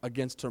daughter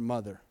against her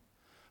mother.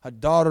 A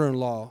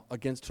daughter-in-law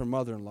against her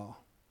mother-in-law.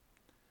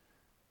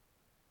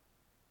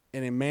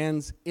 And a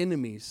man's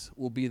enemies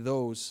will be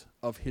those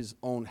of his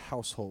own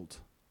household.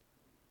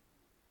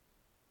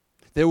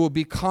 There will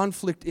be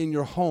conflict in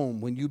your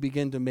home when you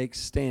begin to make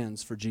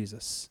stands for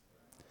Jesus.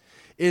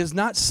 It is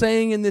not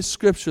saying in this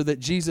scripture that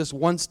Jesus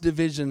wants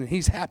division and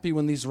he's happy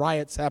when these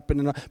riots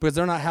happen because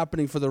they're not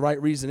happening for the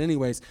right reason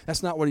anyways.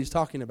 That's not what he's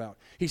talking about.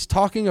 He's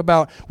talking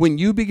about when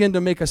you begin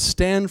to make a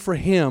stand for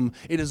him,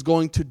 it is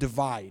going to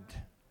divide.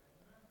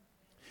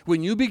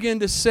 When you begin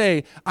to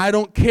say, I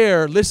don't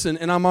care, listen,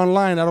 and I'm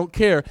online, I don't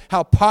care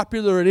how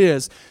popular it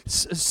is.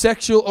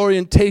 Sexual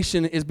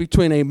orientation is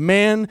between a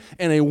man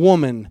and a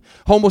woman.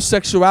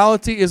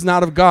 Homosexuality is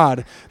not of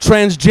God.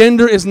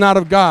 Transgender is not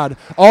of God.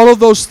 All of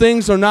those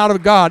things are not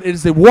of God. It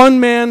is the one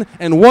man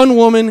and one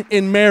woman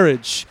in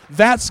marriage.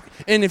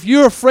 And if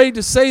you're afraid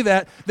to say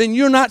that, then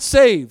you're not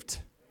saved.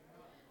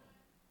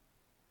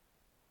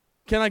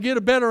 Can I get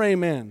a better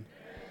amen?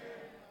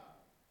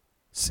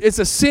 It's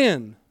a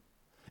sin.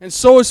 And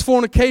so is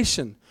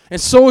fornication. And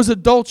so is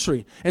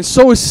adultery. And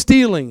so is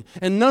stealing.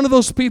 And none of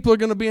those people are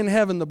going to be in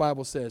heaven, the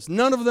Bible says.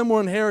 None of them will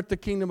inherit the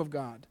kingdom of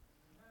God.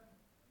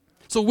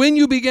 So when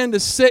you begin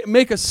to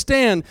make a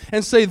stand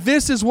and say,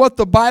 this is what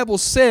the Bible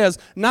says,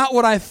 not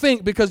what I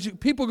think, because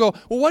people go,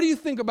 well, what do you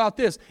think about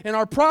this? And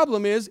our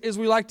problem is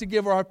we like to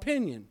give our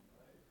opinion.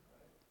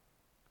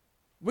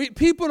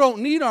 People don't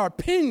need our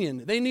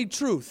opinion. They need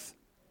truth.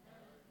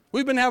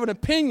 We've been having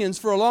opinions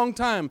for a long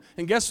time,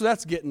 and guess what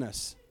that's getting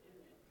us?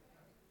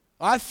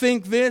 I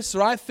think this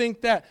or I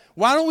think that.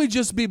 Why don't we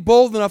just be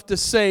bold enough to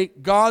say,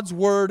 God's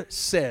Word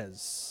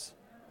says?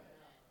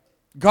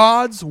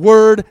 God's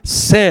Word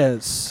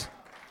says.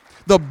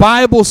 The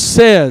Bible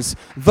says,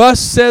 thus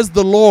says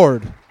the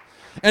Lord.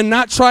 And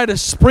not try to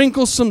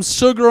sprinkle some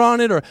sugar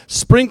on it or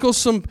sprinkle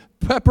some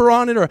pepper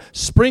on it or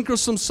sprinkle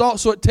some salt.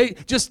 So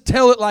just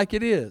tell it like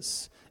it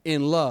is.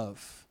 In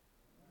love.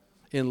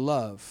 In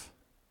love.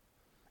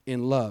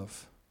 In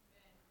love.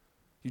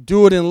 You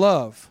do it in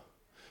love.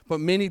 But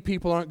many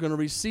people aren't going to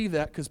receive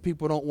that because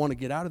people don't want to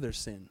get out of their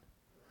sin.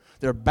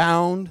 They're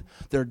bound,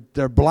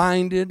 they're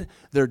blinded,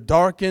 they're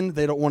darkened,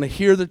 they don't want to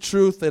hear the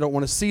truth, they don't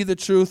want to see the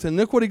truth. And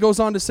look what he goes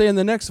on to say in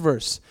the next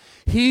verse.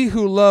 He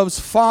who loves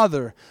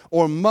father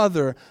or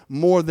mother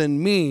more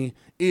than me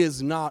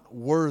is not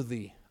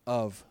worthy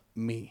of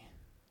me.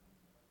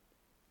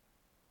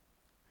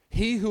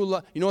 He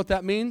who you know what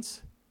that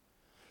means?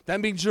 That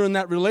means you're in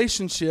that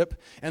relationship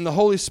and the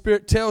Holy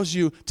Spirit tells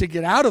you to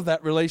get out of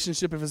that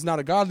relationship if it's not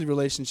a godly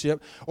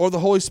relationship, or the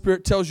Holy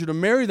Spirit tells you to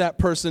marry that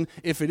person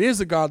if it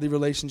is a godly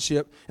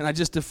relationship. And I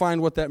just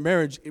defined what that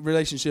marriage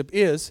relationship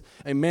is,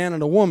 a man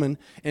and a woman.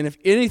 And if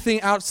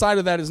anything outside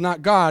of that is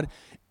not God,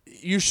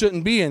 you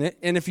shouldn't be in it.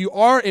 And if you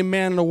are a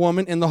man and a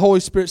woman and the Holy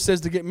Spirit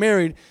says to get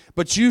married,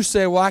 but you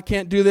say, well, I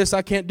can't do this,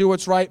 I can't do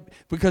what's right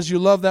because you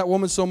love that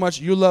woman so much,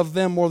 you love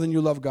them more than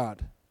you love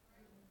God.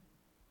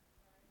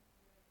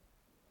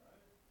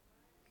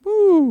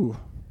 Woo.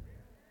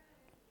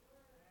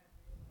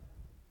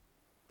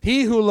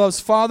 He who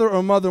loves father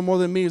or mother more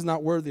than me is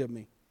not worthy of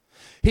me.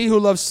 He who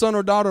loves son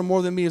or daughter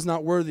more than me is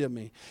not worthy of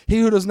me. He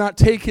who does not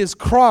take his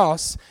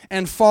cross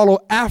and follow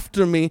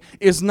after me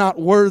is not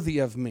worthy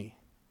of me.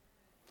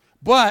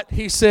 But,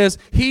 he says,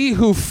 he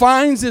who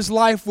finds his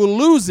life will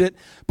lose it,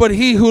 but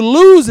he who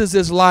loses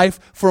his life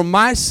for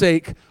my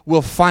sake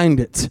will find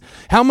it.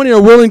 How many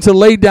are willing to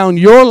lay down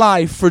your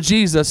life for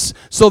Jesus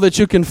so that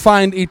you can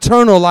find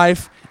eternal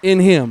life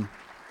in him?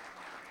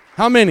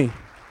 How many?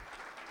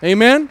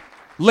 Amen?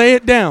 Lay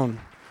it down.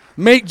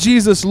 Make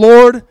Jesus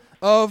Lord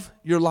of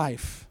your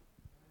life.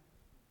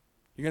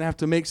 You're going to have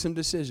to make some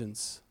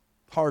decisions,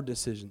 hard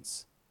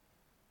decisions.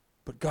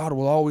 But God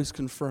will always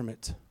confirm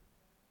it.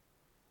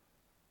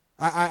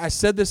 I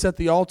said this at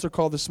the altar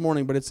call this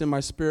morning, but it's in my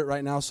spirit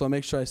right now, so I'll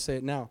make sure I say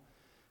it now.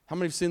 How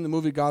many have seen the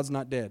movie God's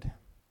Not Dead?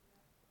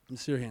 Let me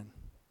see your hand.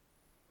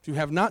 If you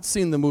have not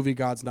seen the movie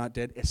God's Not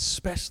Dead,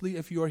 especially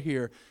if you are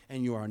here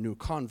and you are a new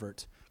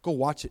convert, go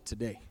watch it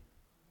today.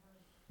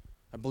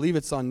 I believe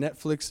it's on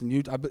Netflix and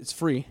YouTube. It's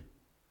free.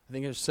 I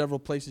think there's several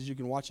places you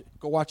can watch it.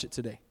 Go watch it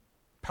today.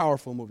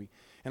 Powerful movie.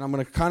 And I'm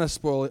going to kind of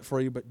spoil it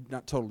for you, but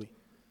not totally.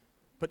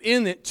 But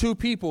in it, two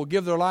people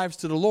give their lives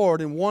to the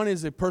Lord, and one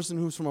is a person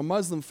who's from a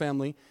Muslim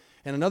family,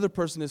 and another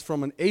person is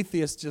from an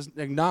atheist, just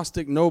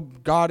agnostic, no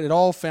God at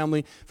all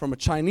family, from a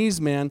Chinese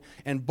man.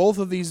 And both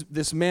of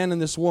this man and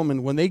this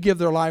woman, when they give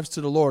their lives to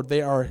the Lord,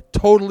 they are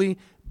totally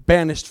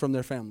banished from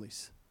their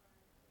families.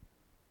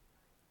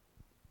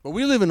 But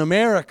we live in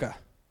America,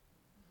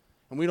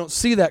 and we don't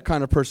see that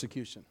kind of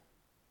persecution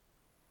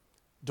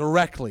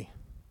directly.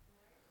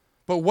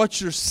 But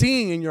what you're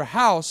seeing in your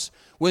house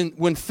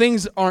when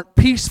things aren't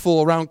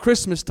peaceful around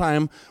Christmas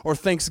time or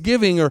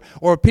Thanksgiving,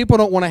 or people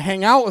don't want to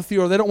hang out with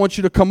you, or they don't want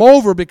you to come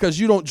over because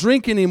you don't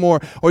drink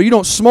anymore, or you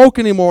don't smoke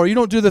anymore, or you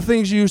don't do the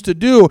things you used to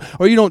do,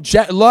 or you don't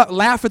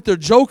laugh at their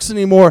jokes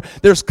anymore.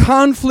 There's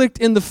conflict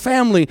in the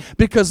family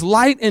because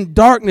light and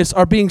darkness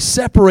are being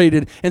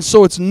separated, and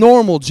so it's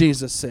normal,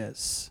 Jesus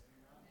says.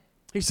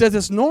 He says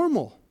it's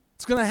normal.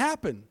 It's going to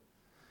happen.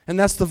 And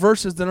that's the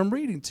verses that I'm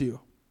reading to you.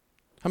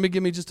 How many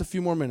give me just a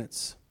few more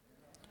minutes?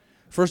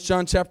 1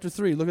 John chapter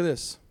 3, look at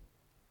this.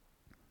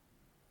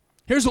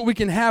 Here's what we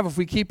can have if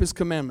we keep his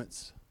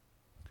commandments.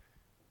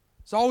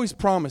 It's always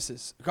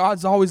promises.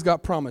 God's always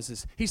got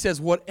promises. He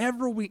says,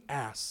 whatever we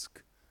ask.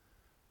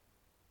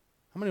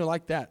 How many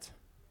like that?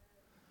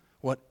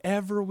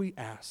 Whatever we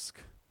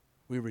ask,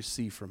 we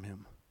receive from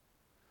him.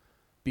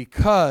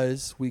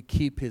 Because we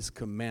keep his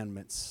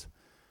commandments.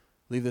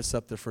 Leave this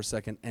up there for a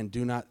second. And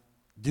do not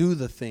do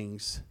the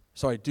things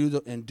Do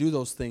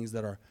those things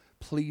that are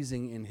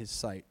pleasing in His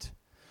sight.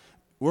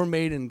 We're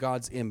made in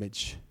God's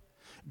image.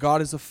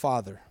 God is a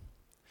father.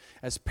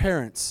 As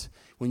parents,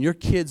 when your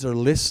kids are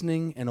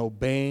listening and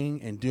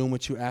obeying and doing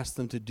what you ask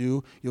them to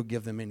do, you'll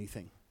give them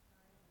anything.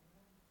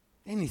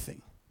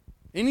 Anything.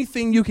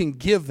 Anything you can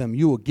give them,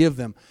 you will give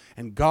them.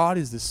 And God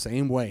is the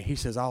same way. He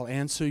says, I'll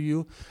answer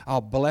you.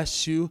 I'll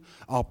bless you.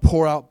 I'll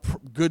pour out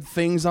good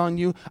things on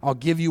you. I'll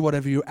give you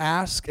whatever you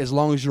ask as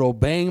long as you're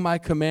obeying my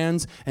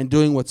commands and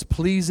doing what's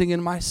pleasing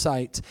in my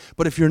sight.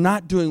 But if you're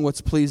not doing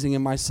what's pleasing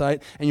in my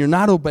sight and you're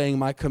not obeying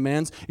my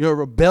commands, you're a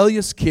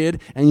rebellious kid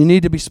and you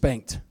need to be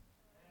spanked.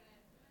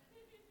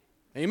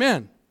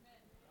 Amen.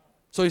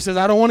 So He says,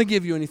 I don't want to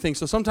give you anything.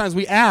 So sometimes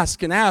we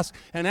ask and ask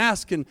and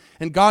ask, and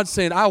God's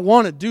saying, I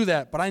want to do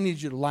that, but I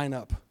need you to line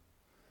up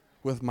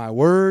with my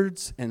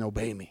words and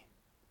obey me.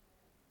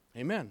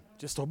 Amen.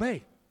 Just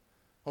obey.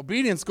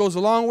 Obedience goes a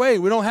long way.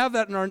 We don't have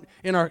that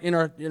in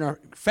our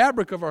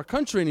fabric of our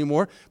country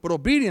anymore, but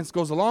obedience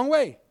goes a long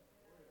way.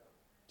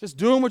 Just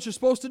doing what you're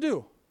supposed to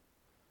do.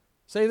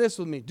 Say this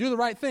with me. Do the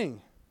right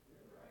thing.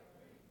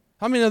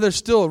 How many know there's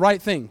still a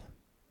right thing?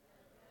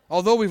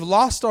 Although we've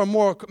lost our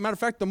matter of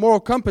fact, the moral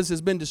compass has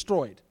been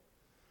destroyed.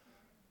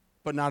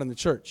 But not in the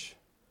church.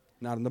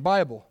 Not in the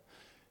Bible.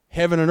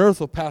 Heaven and earth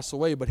will pass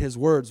away, but His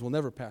words will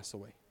never pass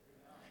away.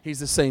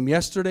 He's the same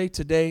yesterday,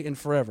 today, and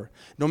forever.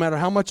 No matter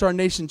how much our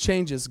nation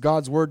changes,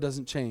 God's word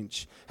doesn't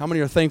change. How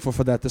many are thankful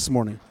for that this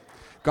morning?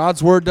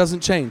 God's word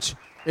doesn't change.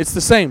 It's the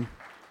same.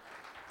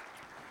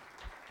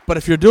 But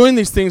if you're doing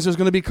these things, there's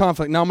going to be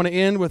conflict. Now I'm going to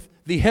end with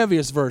the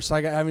heaviest verse.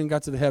 I haven't even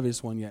got to the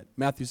heaviest one yet.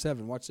 Matthew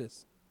 7. Watch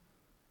this.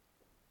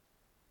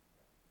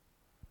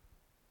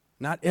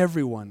 Not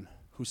everyone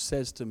who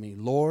says to me,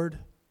 Lord,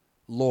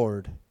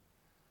 Lord,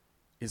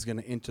 is going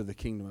to enter the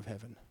kingdom of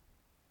heaven.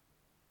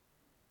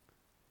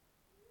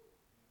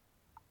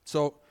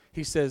 So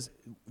He says,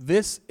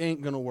 this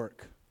ain't going to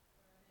work.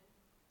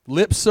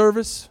 Lip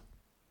service,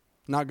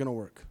 not going to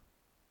work.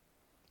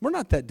 We're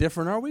not that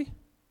different, are we?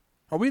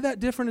 Are we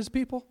that different as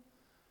people?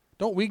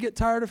 Don't we get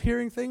tired of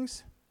hearing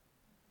things?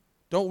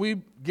 Don't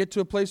we get to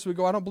a place where we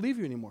go, I don't believe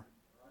you anymore.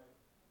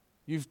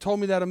 You've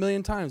told me that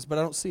 1,000,000 times, but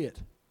I don't see it.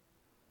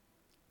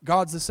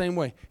 God's the same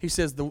way. He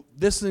says,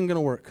 this isn't going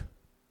to work.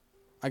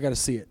 I got to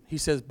see it. He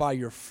says, by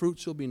your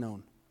fruits you'll be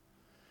known.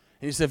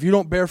 And He said, if you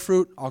don't bear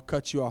fruit, I'll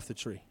cut you off the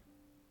tree.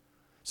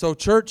 So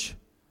church,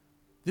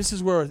 this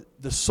is where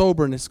the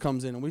soberness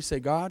comes in. And we say,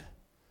 God,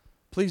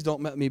 please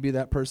don't let me be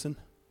that person.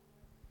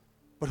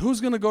 But who's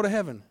going to go to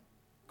heaven?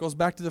 Goes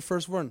back to the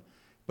first word.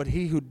 But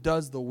he who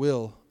does the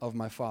will of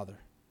my Father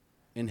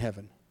in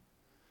heaven.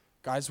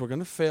 Guys, we're going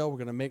to fail. We're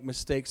going to make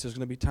mistakes. There's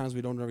going to be times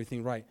we don't do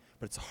everything right.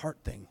 But it's a heart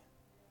thing.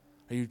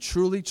 Are you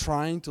truly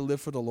trying to live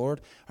for the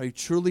Lord? Are you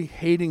truly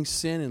hating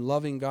sin and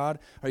loving God?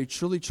 Are you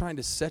truly trying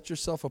to set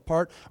yourself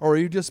apart? Or are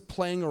you just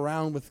playing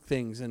around with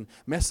things and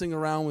messing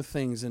around with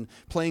things and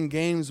playing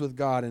games with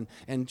God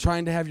and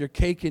trying to have your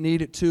cake and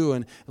eat it too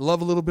and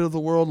love a little bit of the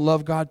world and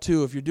love God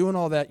too? If you're doing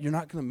all that, you're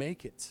not going to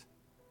make it.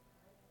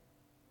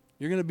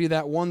 You're going to be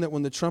that one that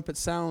when the trumpet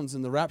sounds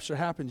and the rapture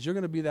happens, you're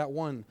going to be that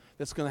one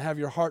that's going to have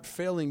your heart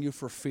failing you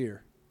for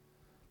fear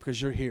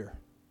because you're here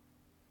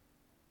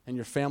and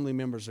your family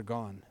members are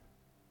gone.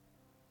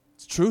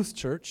 It's truth,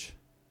 church.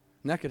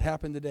 And that could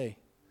happen today.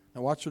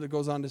 Now watch what it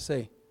goes on to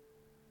say.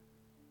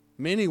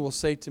 Many will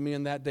say to me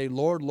in that day,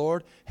 Lord,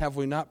 Lord, have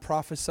we not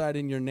prophesied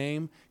in your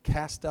name,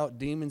 cast out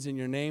demons in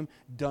your name,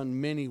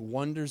 done many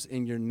wonders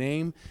in your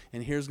name?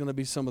 And here's going to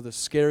be some of the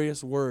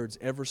scariest words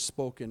ever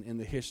spoken in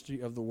the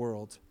history of the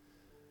world.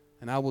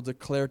 And I will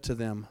declare to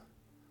them,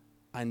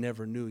 I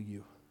never knew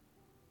you.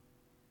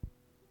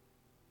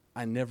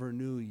 I never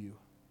knew you.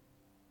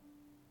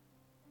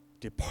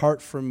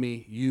 Depart from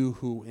me, you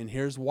who, and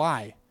here's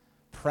why,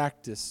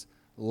 practice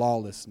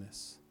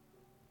lawlessness.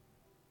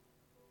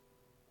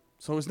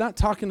 So it's not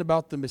talking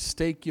about the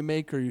mistake you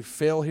make or you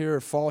fail here or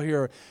fall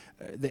here or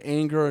the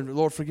anger and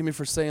Lord, forgive me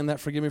for saying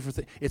that, forgive me for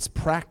it's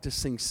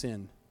practicing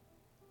sin.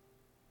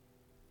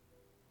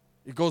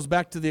 It goes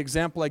back to the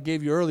example I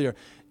gave you earlier.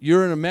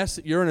 You're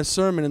in a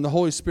sermon and the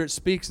Holy Spirit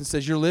speaks and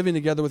says you're living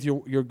together with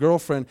your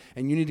girlfriend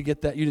and you need to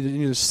get that, you need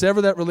to either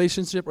sever that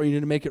relationship or you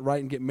need to make it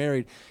right and get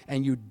married.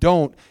 And you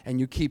don't, and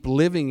you keep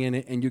living in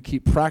it and you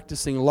keep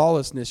practicing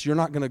lawlessness. You're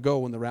not going to go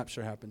when the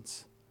rapture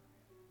happens.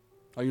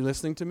 Are you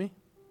listening to me?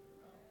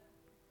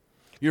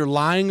 You're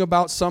lying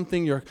about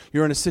something. You're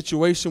in a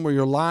situation where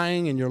you're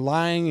lying and you're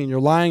lying and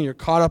you're lying. You're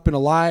caught up in a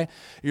lie.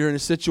 You're in a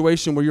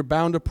situation where you're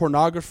bound to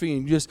pornography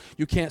and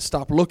you can't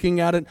stop looking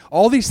at it.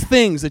 All these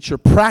things that you're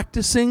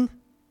practicing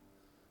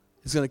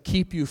is going to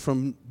keep you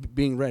from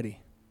being ready.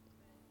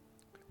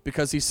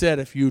 Because He said,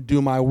 if you do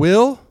my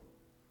will,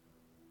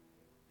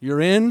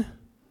 you're in.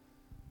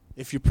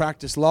 If you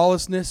practice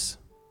lawlessness,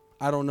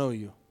 I don't know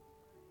you.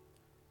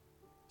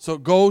 So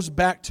it goes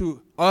back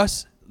to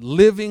us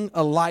living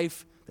a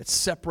life that's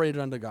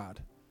separated unto God.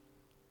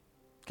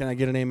 Can I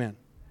get an amen?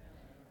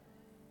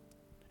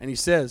 And He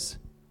says,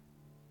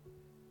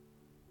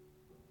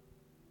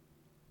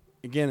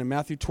 again in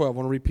Matthew 12, I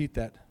want to repeat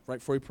that right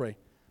before we pray.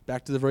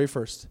 Back to the very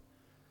first.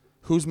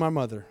 Who's my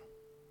mother?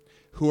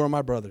 Who are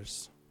my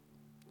brothers?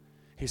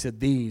 He said,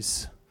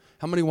 these.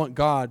 How many want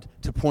God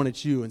to point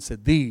at you and say,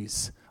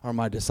 these are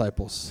my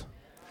disciples?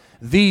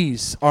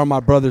 These are my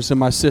brothers and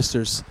my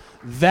sisters.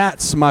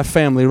 That's my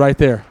family right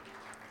there.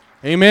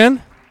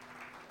 Amen?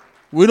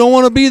 We don't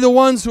want to be the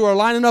ones who are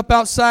lining up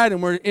outside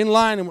and we're in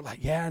line and we're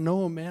like, yeah, I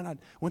know him, man. I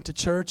went to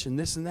church and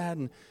this and that.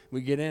 And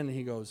we get in and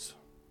he goes,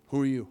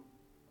 who are you?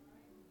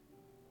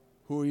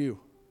 Who are you?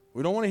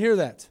 We don't want to hear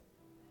that.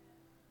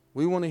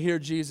 We want to hear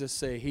Jesus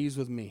say, he's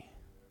with me.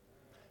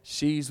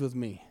 She's with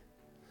me.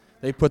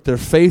 They put their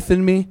faith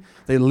in me.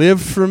 They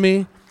lived for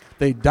me.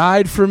 They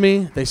died for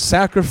me. They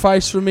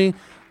sacrificed for me.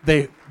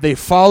 They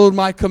followed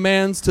my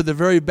commands to the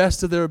very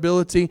best of their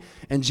ability.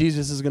 And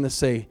Jesus is going to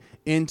say,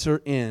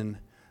 enter in,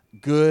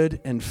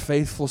 good and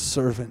faithful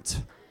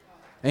servant.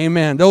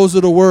 Amen. Those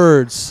are the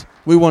words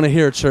we want to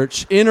hear,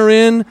 church. Enter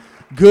in,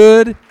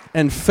 good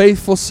and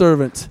faithful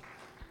servant,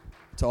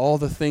 to all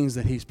the things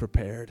that he's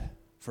prepared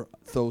for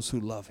those who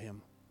love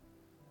him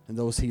and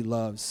those he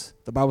loves.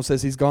 The Bible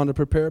says he's gone to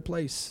prepare a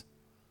place,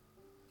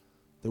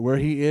 that where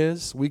he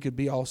is, we could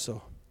be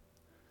also.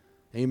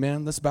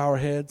 Amen. Let's bow our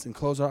heads and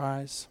close our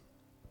eyes.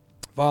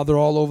 Father,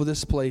 all over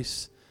this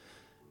place,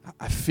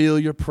 I feel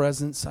your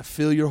presence. I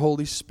feel your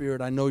Holy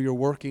Spirit. I know you're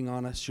working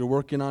on us. You're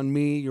working on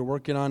me. You're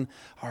working on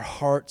our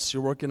hearts.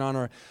 You're working on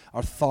our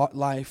thought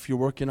life. You're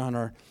working on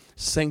our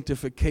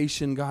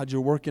sanctification. God,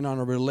 you're working on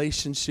a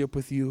relationship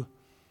with you.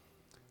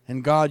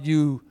 And God,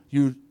 you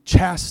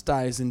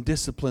chastise and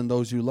discipline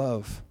those you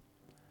love.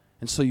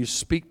 And so you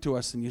speak to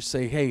us and you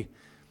say, hey,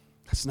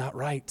 that's not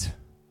right.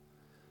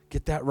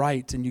 Get that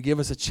right. And you give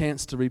us a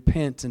chance to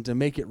repent and to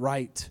make it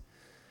right.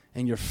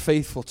 And you're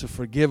faithful to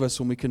forgive us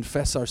when we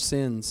confess our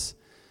sins.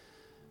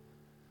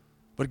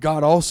 But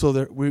God,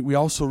 also, we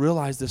also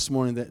realize this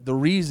morning that the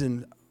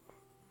reason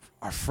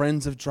our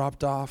friends have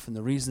dropped off and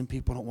the reason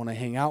people don't want to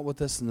hang out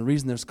with us and the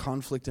reason there's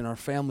conflict in our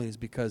family is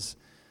because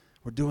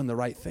we're doing the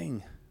right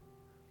thing.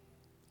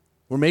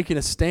 We're making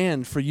a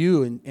stand for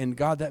you, and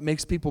God, that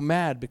makes people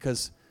mad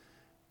because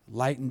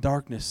light and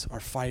darkness are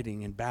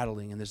fighting and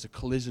battling, and there's a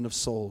collision of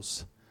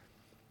souls.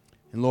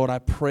 And Lord, I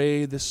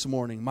pray this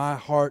morning, my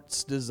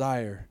heart's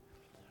desire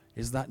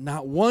is that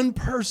not one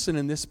person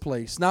in this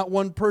place, not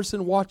one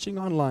person watching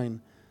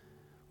online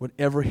would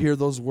ever hear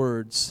those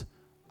words,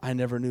 I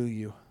never knew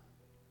you.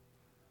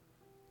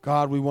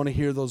 God, we want to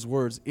hear those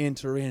words,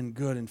 enter in,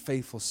 good and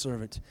faithful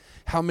servant.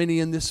 How many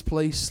in this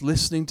place,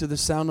 listening to the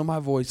sound of my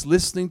voice,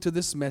 listening to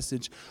this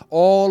message,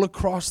 all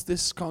across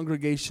this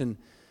congregation,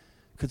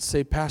 could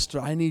say, Pastor,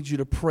 I need you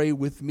to pray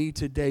with me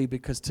today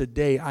because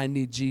today I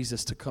need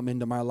Jesus to come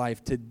into my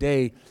life.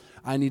 Today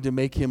I need to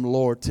make him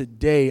Lord.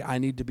 Today I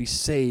need to be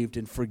saved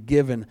and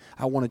forgiven.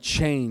 I want to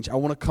change. I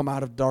want to come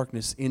out of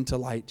darkness into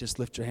light. Just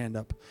lift your hand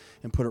up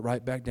and put it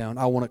right back down.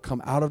 I want to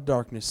come out of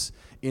darkness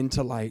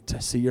into light. I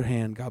see your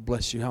hand. God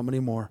bless you. How many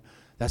more?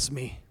 That's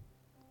me.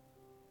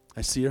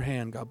 I see your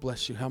hand. God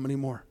bless you. How many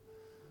more?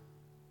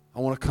 I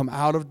want to come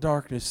out of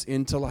darkness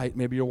into light.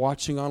 Maybe you're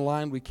watching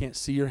online. We can't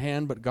see your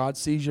hand, but God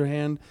sees your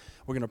hand.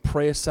 We're going to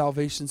pray a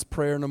salvation's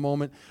prayer in a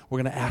moment.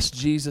 We're going to ask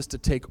Jesus to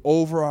take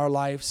over our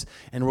lives,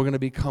 and we're going to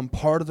become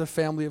part of the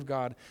family of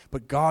God.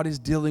 But God is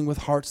dealing with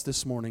hearts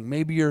this morning.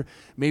 Maybe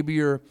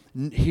you're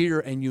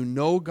here and you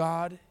know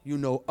God, you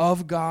know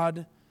of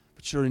God,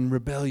 but you're in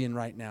rebellion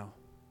right now.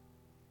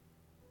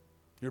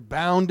 You're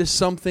bound to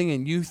something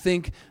and you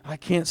think, I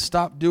can't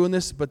stop doing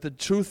this. But the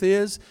truth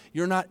is,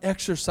 you're not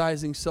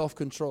exercising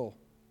self-control.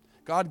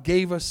 God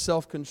gave us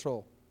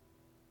self-control.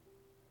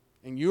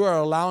 And you are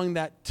allowing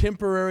that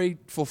temporary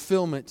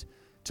fulfillment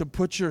to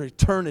put your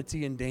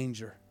eternity in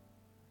danger.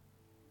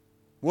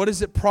 What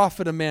does it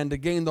profit a man to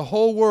gain the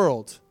whole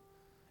world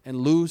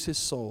and lose his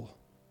soul?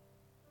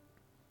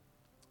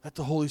 Let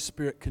the Holy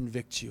Spirit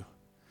convict you.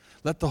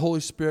 Let the Holy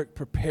Spirit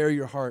prepare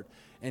your heart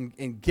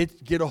and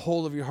get a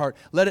hold of your heart.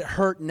 Let it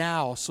hurt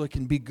now so it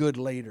can be good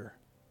later.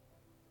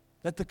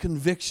 Let the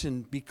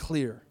conviction be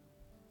clear.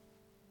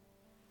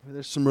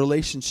 There's some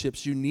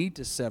relationships you need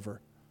to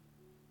sever.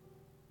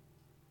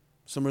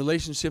 Some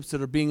relationships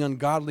that are being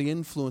ungodly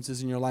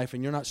influences in your life,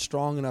 and you're not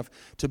strong enough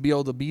to be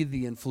able to be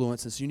the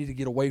influences. You need to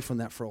get away from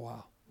that for a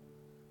while.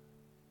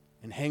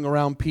 And hang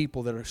around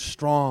people that are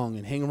strong,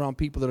 and hang around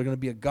people that are going to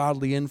be a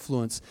godly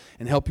influence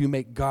and help you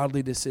make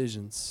godly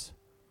decisions.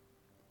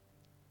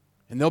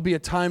 And there'll be a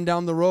time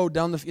down the road,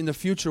 in the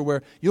future,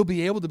 where you'll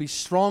be able to be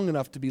strong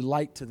enough to be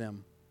light to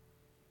them.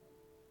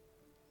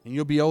 And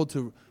you'll be able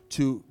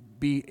to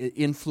be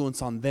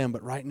influence on them.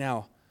 But right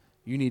now,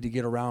 you need to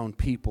get around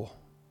people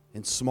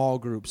in small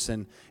groups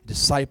and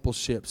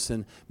discipleships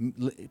and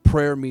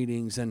prayer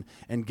meetings and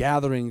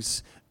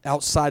gatherings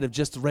outside of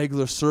just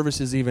regular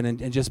services even,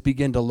 and just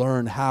begin to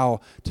learn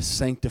how to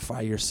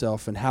sanctify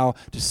yourself and how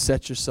to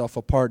set yourself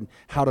apart and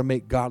how to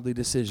make godly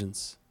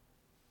decisions.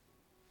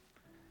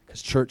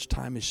 Because church,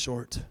 time is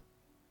short.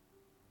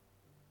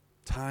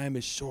 Time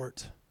is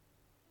short.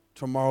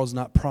 Tomorrow's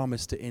not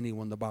promised to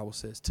anyone, the Bible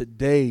says.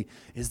 Today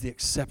is the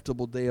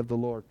acceptable day of the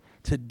Lord.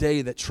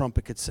 Today that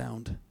trumpet could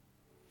sound.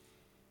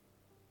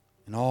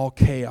 And all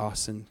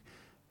chaos and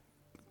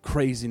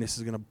craziness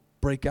is going to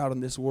break out in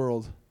this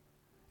world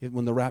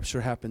when the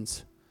rapture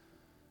happens.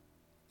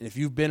 And if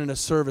you've been in a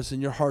service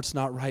and your heart's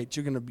not right,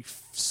 you're going to be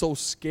so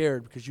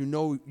scared because you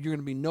know you're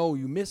going to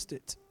you missed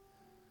it.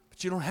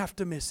 But you don't have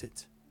to miss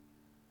it.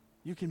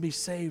 You can be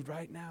saved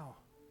right now.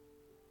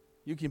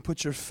 You can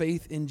put your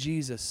faith in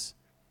Jesus,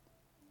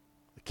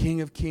 the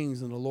King of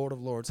Kings and the Lord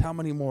of Lords. How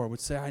many more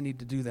would say, I need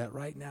to do that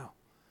right now?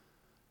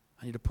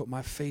 I need to put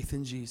my faith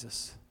in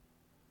Jesus.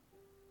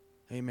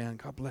 Amen.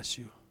 God bless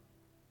you.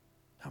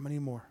 How many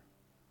more?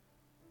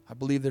 I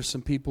believe there's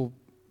some people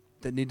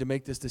that need to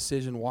make this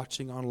decision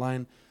watching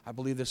online. I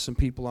believe there's some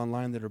people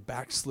online that are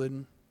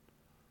backslidden.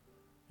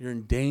 You're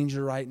in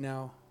danger right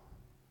now.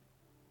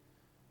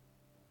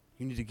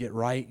 You need to get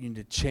right. You need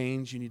to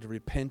change. You need to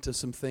repent of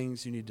some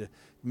things. You need to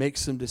make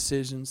some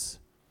decisions.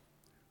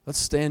 Let's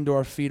stand to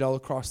our feet all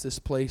across this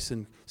place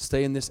and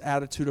stay in this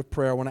attitude of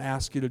prayer. I want to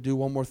ask you to do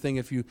one more thing.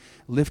 If you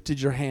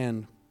lifted your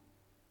hand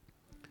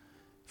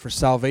for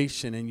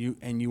salvation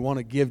and you want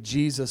to give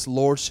Jesus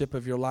lordship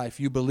of your life,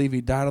 you believe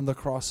He died on the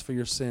cross for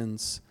your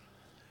sins,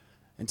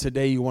 and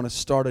today you want to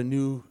start a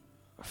new,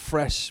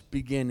 fresh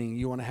beginning.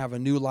 You want to have a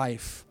new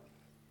life.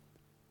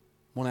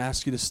 I want to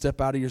ask you to step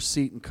out of your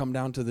seat and come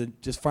down to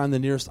just find the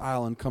nearest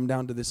aisle and come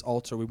down to this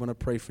altar. We want to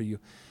pray for you.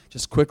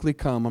 Just quickly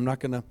come. I'm not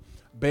going to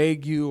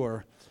beg you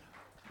or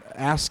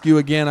ask you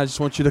again. I just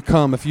want you to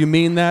come. If you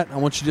mean that, I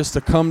want you just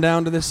to come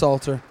down to this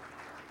altar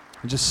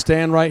and just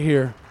stand right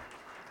here.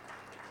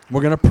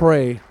 We're going to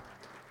pray.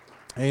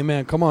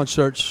 Amen. Come on,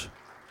 church.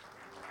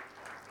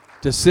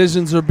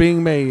 Decisions are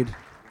being made.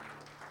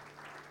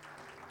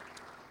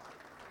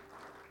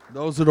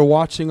 Those that are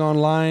watching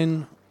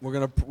online,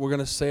 we're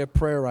gonna say a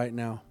prayer right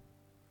now.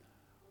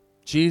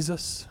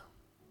 Jesus,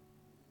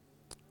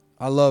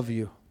 I love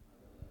you.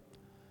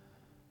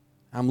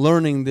 I'm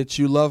learning that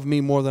you love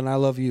me more than I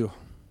love you.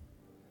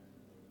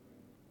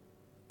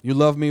 You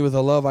love me with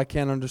a love I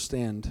can't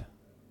understand.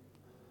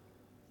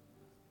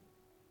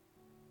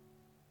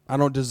 I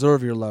don't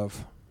deserve your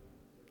love,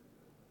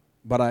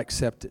 but I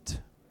accept it.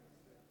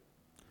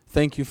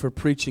 Thank you for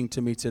preaching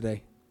to me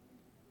today,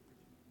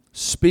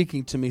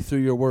 speaking to me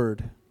through your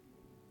word,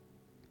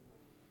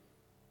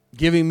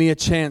 giving me a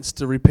chance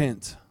to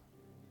repent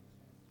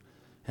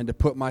and to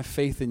put my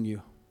faith in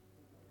you.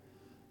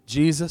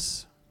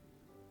 Jesus,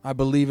 I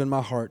believe in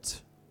my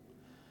heart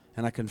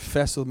and I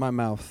confess with my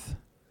mouth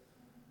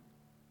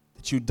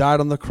that you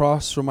died on the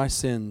cross for my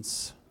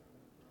sins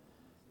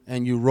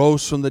and you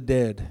rose from the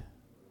dead,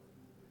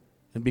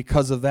 and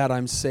because of that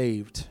I'm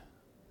saved.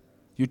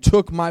 You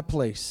took my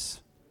place.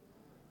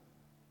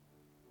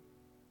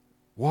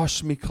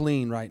 Wash me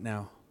clean right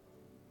now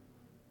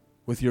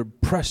with your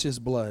precious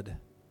blood,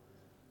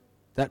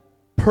 that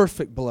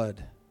perfect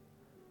blood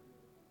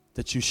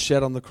that you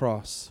shed on the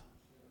cross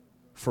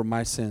for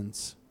my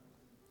sins.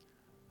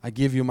 I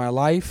give you my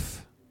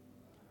life,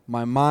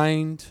 my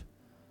mind,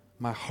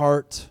 my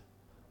heart,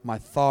 my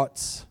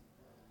thoughts.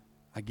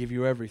 I give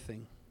you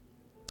everything.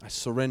 I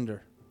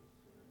surrender.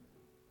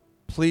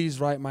 Please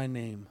write my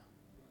name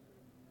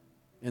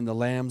in the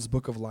Lamb's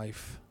Book of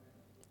Life.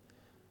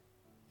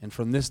 And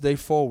from this day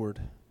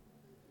forward,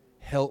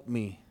 help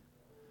me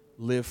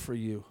live for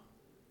you.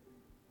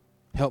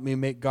 Help me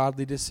make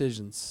godly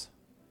decisions.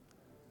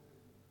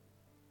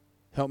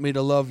 Help me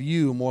to love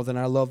you more than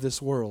I love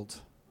this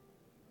world.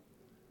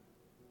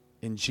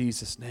 In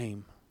Jesus'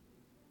 name,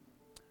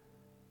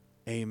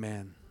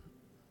 amen.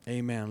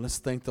 Amen. Let's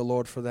thank the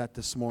Lord for that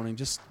this morning.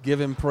 Just give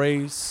Him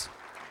praise.